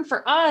important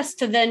for us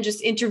to then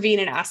just intervene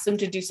and ask them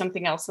to do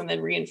something else and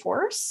then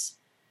reinforce,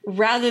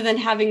 rather than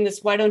having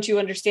this, why don't you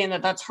understand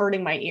that that's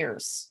hurting my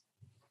ears?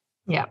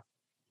 Yeah.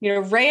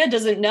 Rhea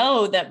doesn't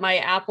know that my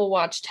Apple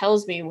Watch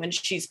tells me when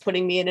she's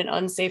putting me in an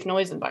unsafe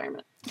noise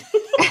environment.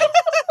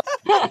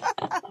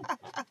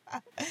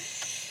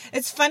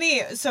 It's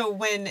funny. So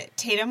when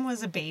Tatum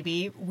was a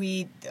baby,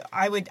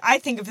 I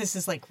think of this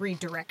as like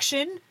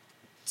redirection.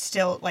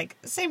 Still like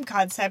same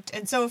concept.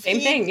 And so if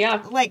he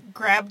like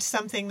grabbed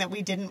something that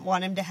we didn't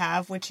want him to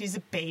have, which he's a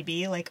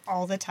baby, like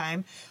all the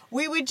time,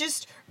 we would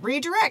just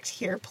redirect.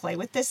 Here, play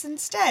with this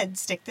instead.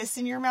 Stick this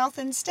in your mouth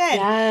instead.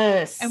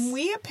 Yes. And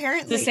we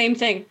apparently it's the same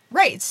thing.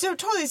 Right. So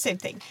totally the same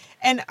thing.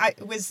 And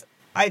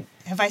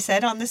have I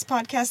said on this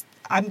podcast,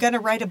 I'm going to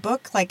write a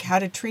book like how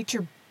to treat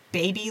your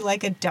baby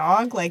like a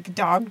dog, like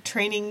dog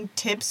training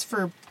tips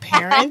for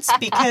parents,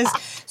 because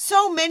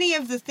so many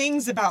of the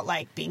things about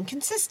like being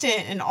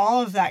consistent and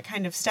all of that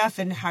kind of stuff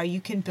and how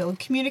you can build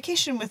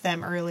communication with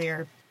them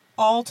earlier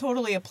all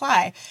totally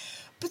apply.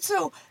 But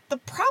so the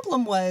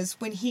problem was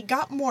when he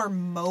got more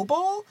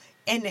mobile,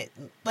 it,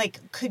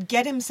 like, could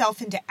get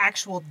himself into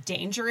actual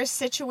dangerous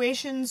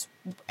situations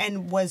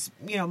and was,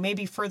 you know,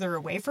 maybe further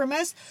away from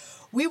us,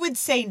 we would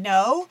say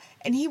no,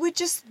 and he would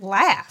just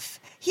laugh.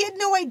 He had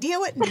no idea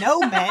what no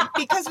meant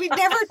because we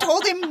never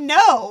told him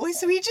no.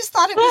 So he just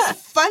thought it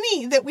was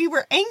funny that we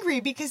were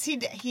angry because he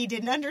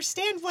didn't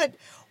understand what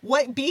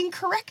being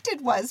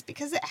corrected was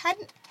because it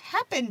hadn't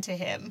happened to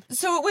him.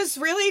 So it was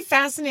really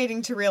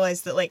fascinating to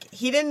realize that, like,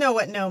 he didn't know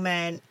what no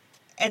meant,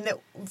 and that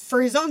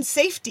for his own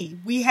safety,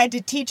 we had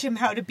to teach him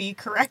how to be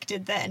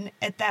corrected then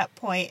at that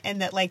point, and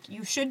that, like,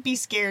 you should be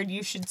scared,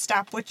 you should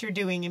stop what you're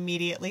doing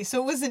immediately.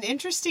 So it was an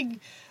interesting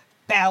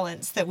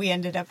balance that we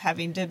ended up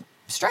having to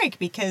strike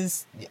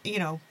because, you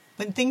know,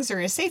 when things are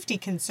a safety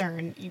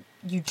concern,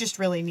 you just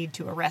really need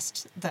to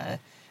arrest the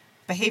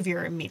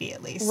behavior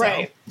immediately. So.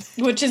 Right.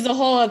 Which is a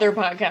whole other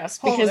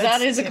podcast, because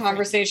that is a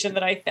conversation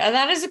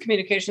that is a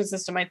communication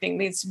system I think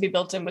needs to be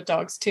built in with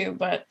dogs too,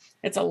 but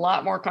it's a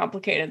lot more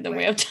complicated than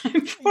we have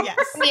time for.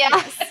 Yes.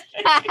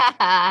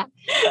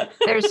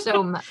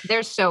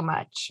 There's so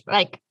much.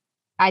 Like,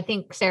 I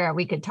think, Sarah,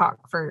 we could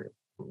talk for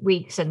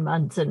weeks and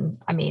months, and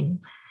I mean,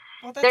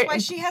 well, that's why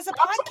she has a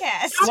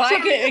podcast. Well,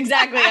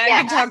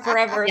 I could talk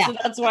forever. Yeah. So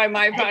that's why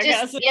my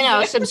podcast.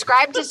 Just,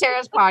 subscribe to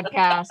Sarah's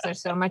podcast.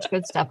 There's so much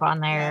good stuff on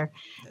there.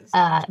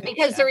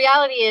 Because the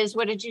reality is,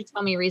 what did you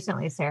tell me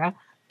recently, Sarah?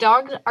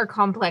 Dogs are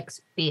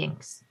complex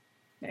beings.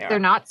 They're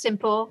not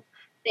simple.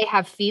 They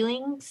have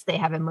feelings. They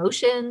have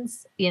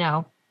emotions. You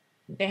know,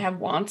 they have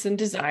wants and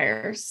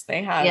desires.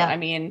 They have. I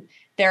mean,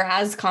 they're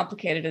as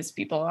complicated as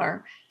people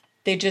are.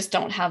 They just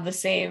don't have the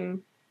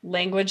same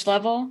language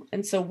level,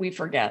 and so we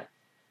forget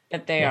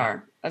that they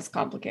are as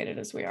complicated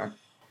as we are.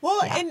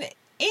 Well,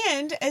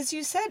 and as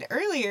you said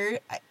earlier,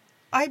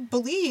 I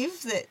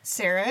believe that,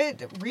 Sarah,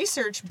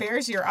 research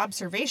bears your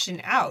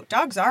observation out.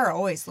 Dogs are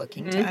always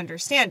looking to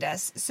understand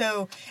us.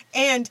 So,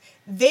 and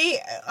they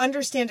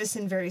understand us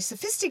in very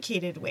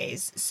sophisticated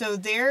ways. So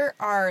they're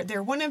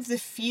one of the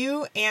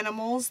few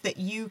animals that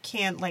you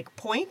can, like,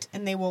 point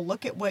and they will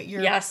look at what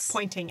you're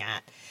pointing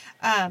at.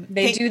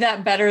 They do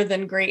that better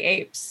than great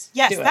apes.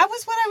 Yes, that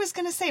was what I was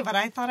going to say, but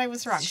I thought I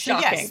was wrong.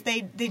 Shocking. So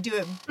yes, they do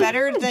it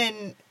better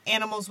than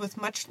animals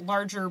with much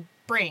larger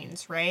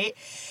brains, right?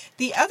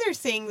 The other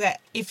thing,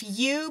 that if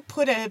you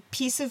put a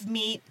piece of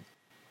meat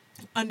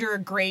under a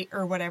grate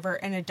or whatever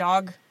and a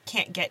dog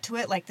can't get to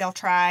it, like, they'll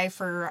try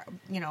for,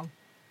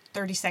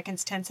 30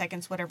 seconds, 10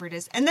 seconds, whatever it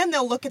is, and then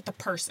they'll look at the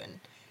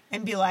person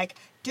and be like,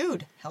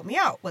 dude, help me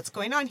out. What's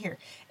going on here?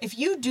 If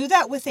you do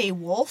that with a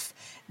wolf,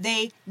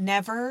 they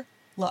never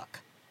look.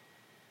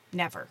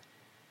 Never.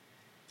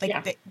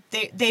 Like,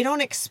 they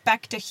don't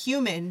expect a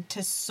human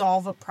to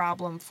solve a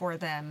problem for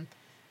them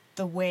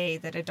the way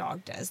that a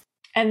dog does.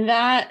 And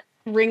that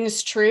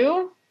rings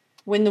true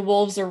when the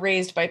wolves are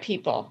raised by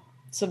people.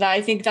 So that,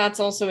 I think that's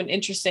also an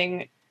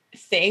interesting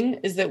thing,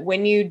 is that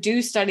when you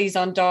do studies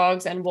on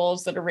dogs and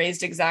wolves that are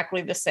raised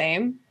exactly the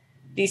same,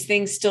 these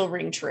things still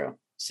ring true.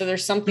 So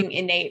there's something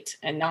innate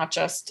and not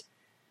just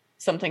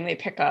something they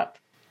pick up.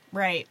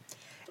 Right.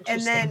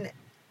 And then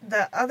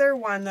the other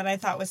one that I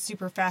thought was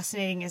super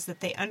fascinating is that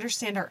they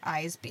understand our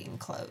eyes being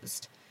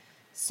closed.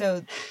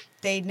 So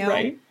they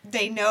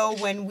know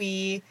when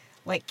we,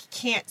 like,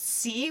 can't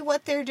see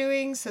what they're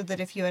doing, so that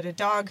if you had a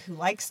dog who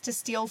likes to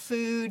steal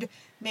food,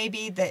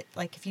 maybe that,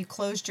 like, if you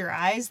closed your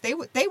eyes, they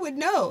would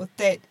know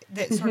that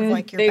sort of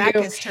like your back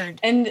is turned.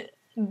 And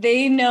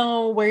they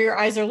know where your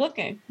eyes are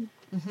looking.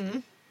 Mm-hmm.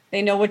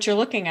 They know what you're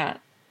looking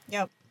at.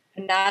 Yep.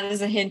 And that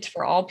is a hint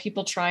for all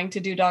people trying to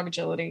do dog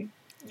agility.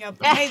 Yep.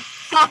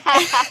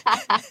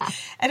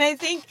 And I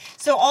think,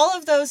 so all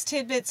of those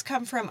tidbits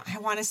come from, I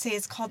want to say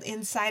it's called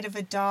Inside of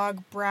a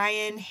Dog,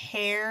 Brian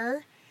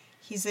Hare.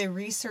 He's a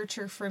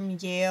researcher from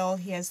Yale.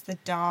 He has the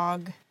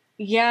dog.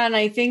 Yeah, and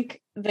I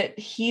think that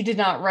he did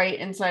not write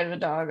Inside of a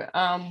Dog.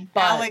 But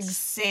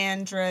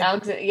Alexandra.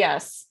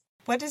 Yes.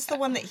 What is the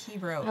one that he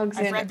wrote?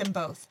 I've read them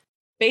both.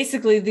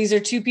 Basically, these are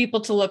two people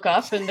to look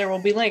up, and there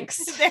will be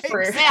links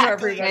for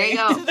everybody. There you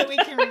go. So that we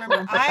can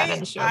remember.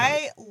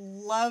 I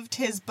loved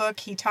his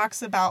book. He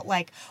talks about,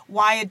 like,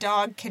 why a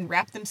dog can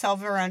wrap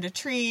themselves around a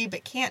tree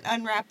but can't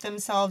unwrap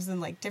themselves, and,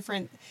 like,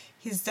 different.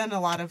 He's done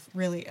a lot of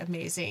really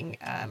amazing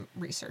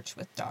research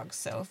with dogs.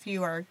 So if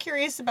you are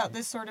curious about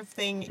this sort of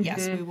thing,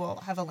 yes, we will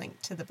have a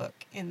link to the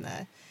book in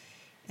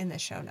the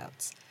show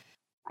notes.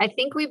 I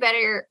think we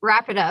better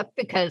wrap it up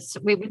because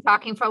we've been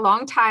talking for a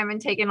long time and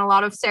taking a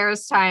lot of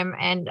Sarah's time.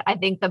 And I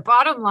think the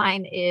bottom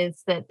line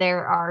is that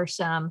there are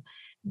some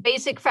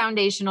basic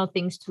foundational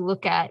things to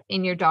look at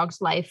in your dog's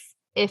life,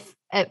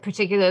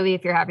 particularly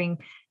if you're having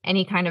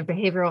any kind of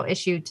behavioral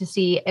issue, to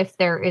see if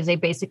there is a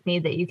basic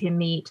need that you can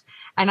meet.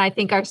 And I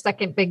think our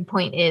second big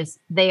point is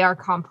they are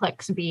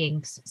complex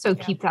beings. So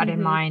keep that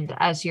in mind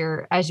as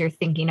you're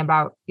thinking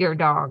about your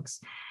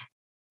dogs.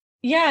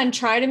 Yeah. And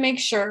try to make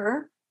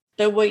sure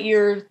that what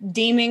you're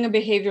deeming a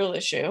behavioral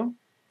issue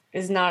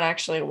is not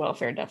actually a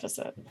welfare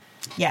deficit.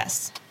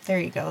 Yes. There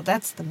you go.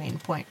 That's the main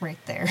point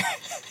right there.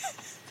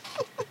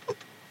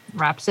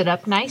 Wraps it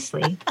up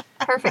nicely.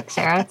 Perfect,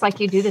 Sarah. It's like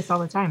you do this all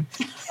the time.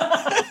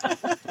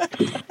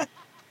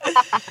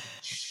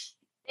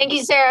 Thank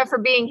you, Sarah, for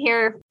being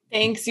here.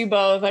 Thanks, you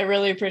both. I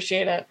really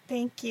appreciate it.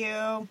 Thank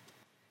you.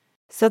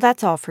 So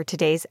that's all for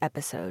today's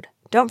episode.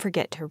 Don't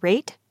forget to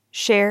rate,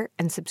 share,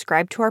 and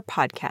subscribe to our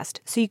podcast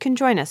so you can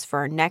join us for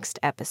our next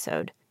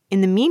episode.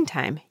 In the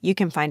meantime, you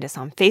can find us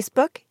on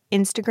Facebook,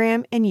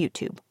 Instagram, and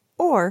YouTube,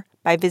 or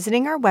by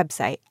visiting our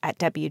website at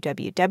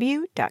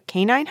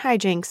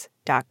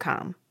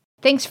www.caninehijinks.com.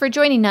 Thanks for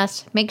joining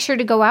us. Make sure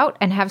to go out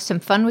and have some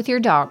fun with your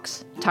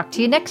dogs. Talk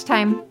to you next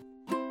time.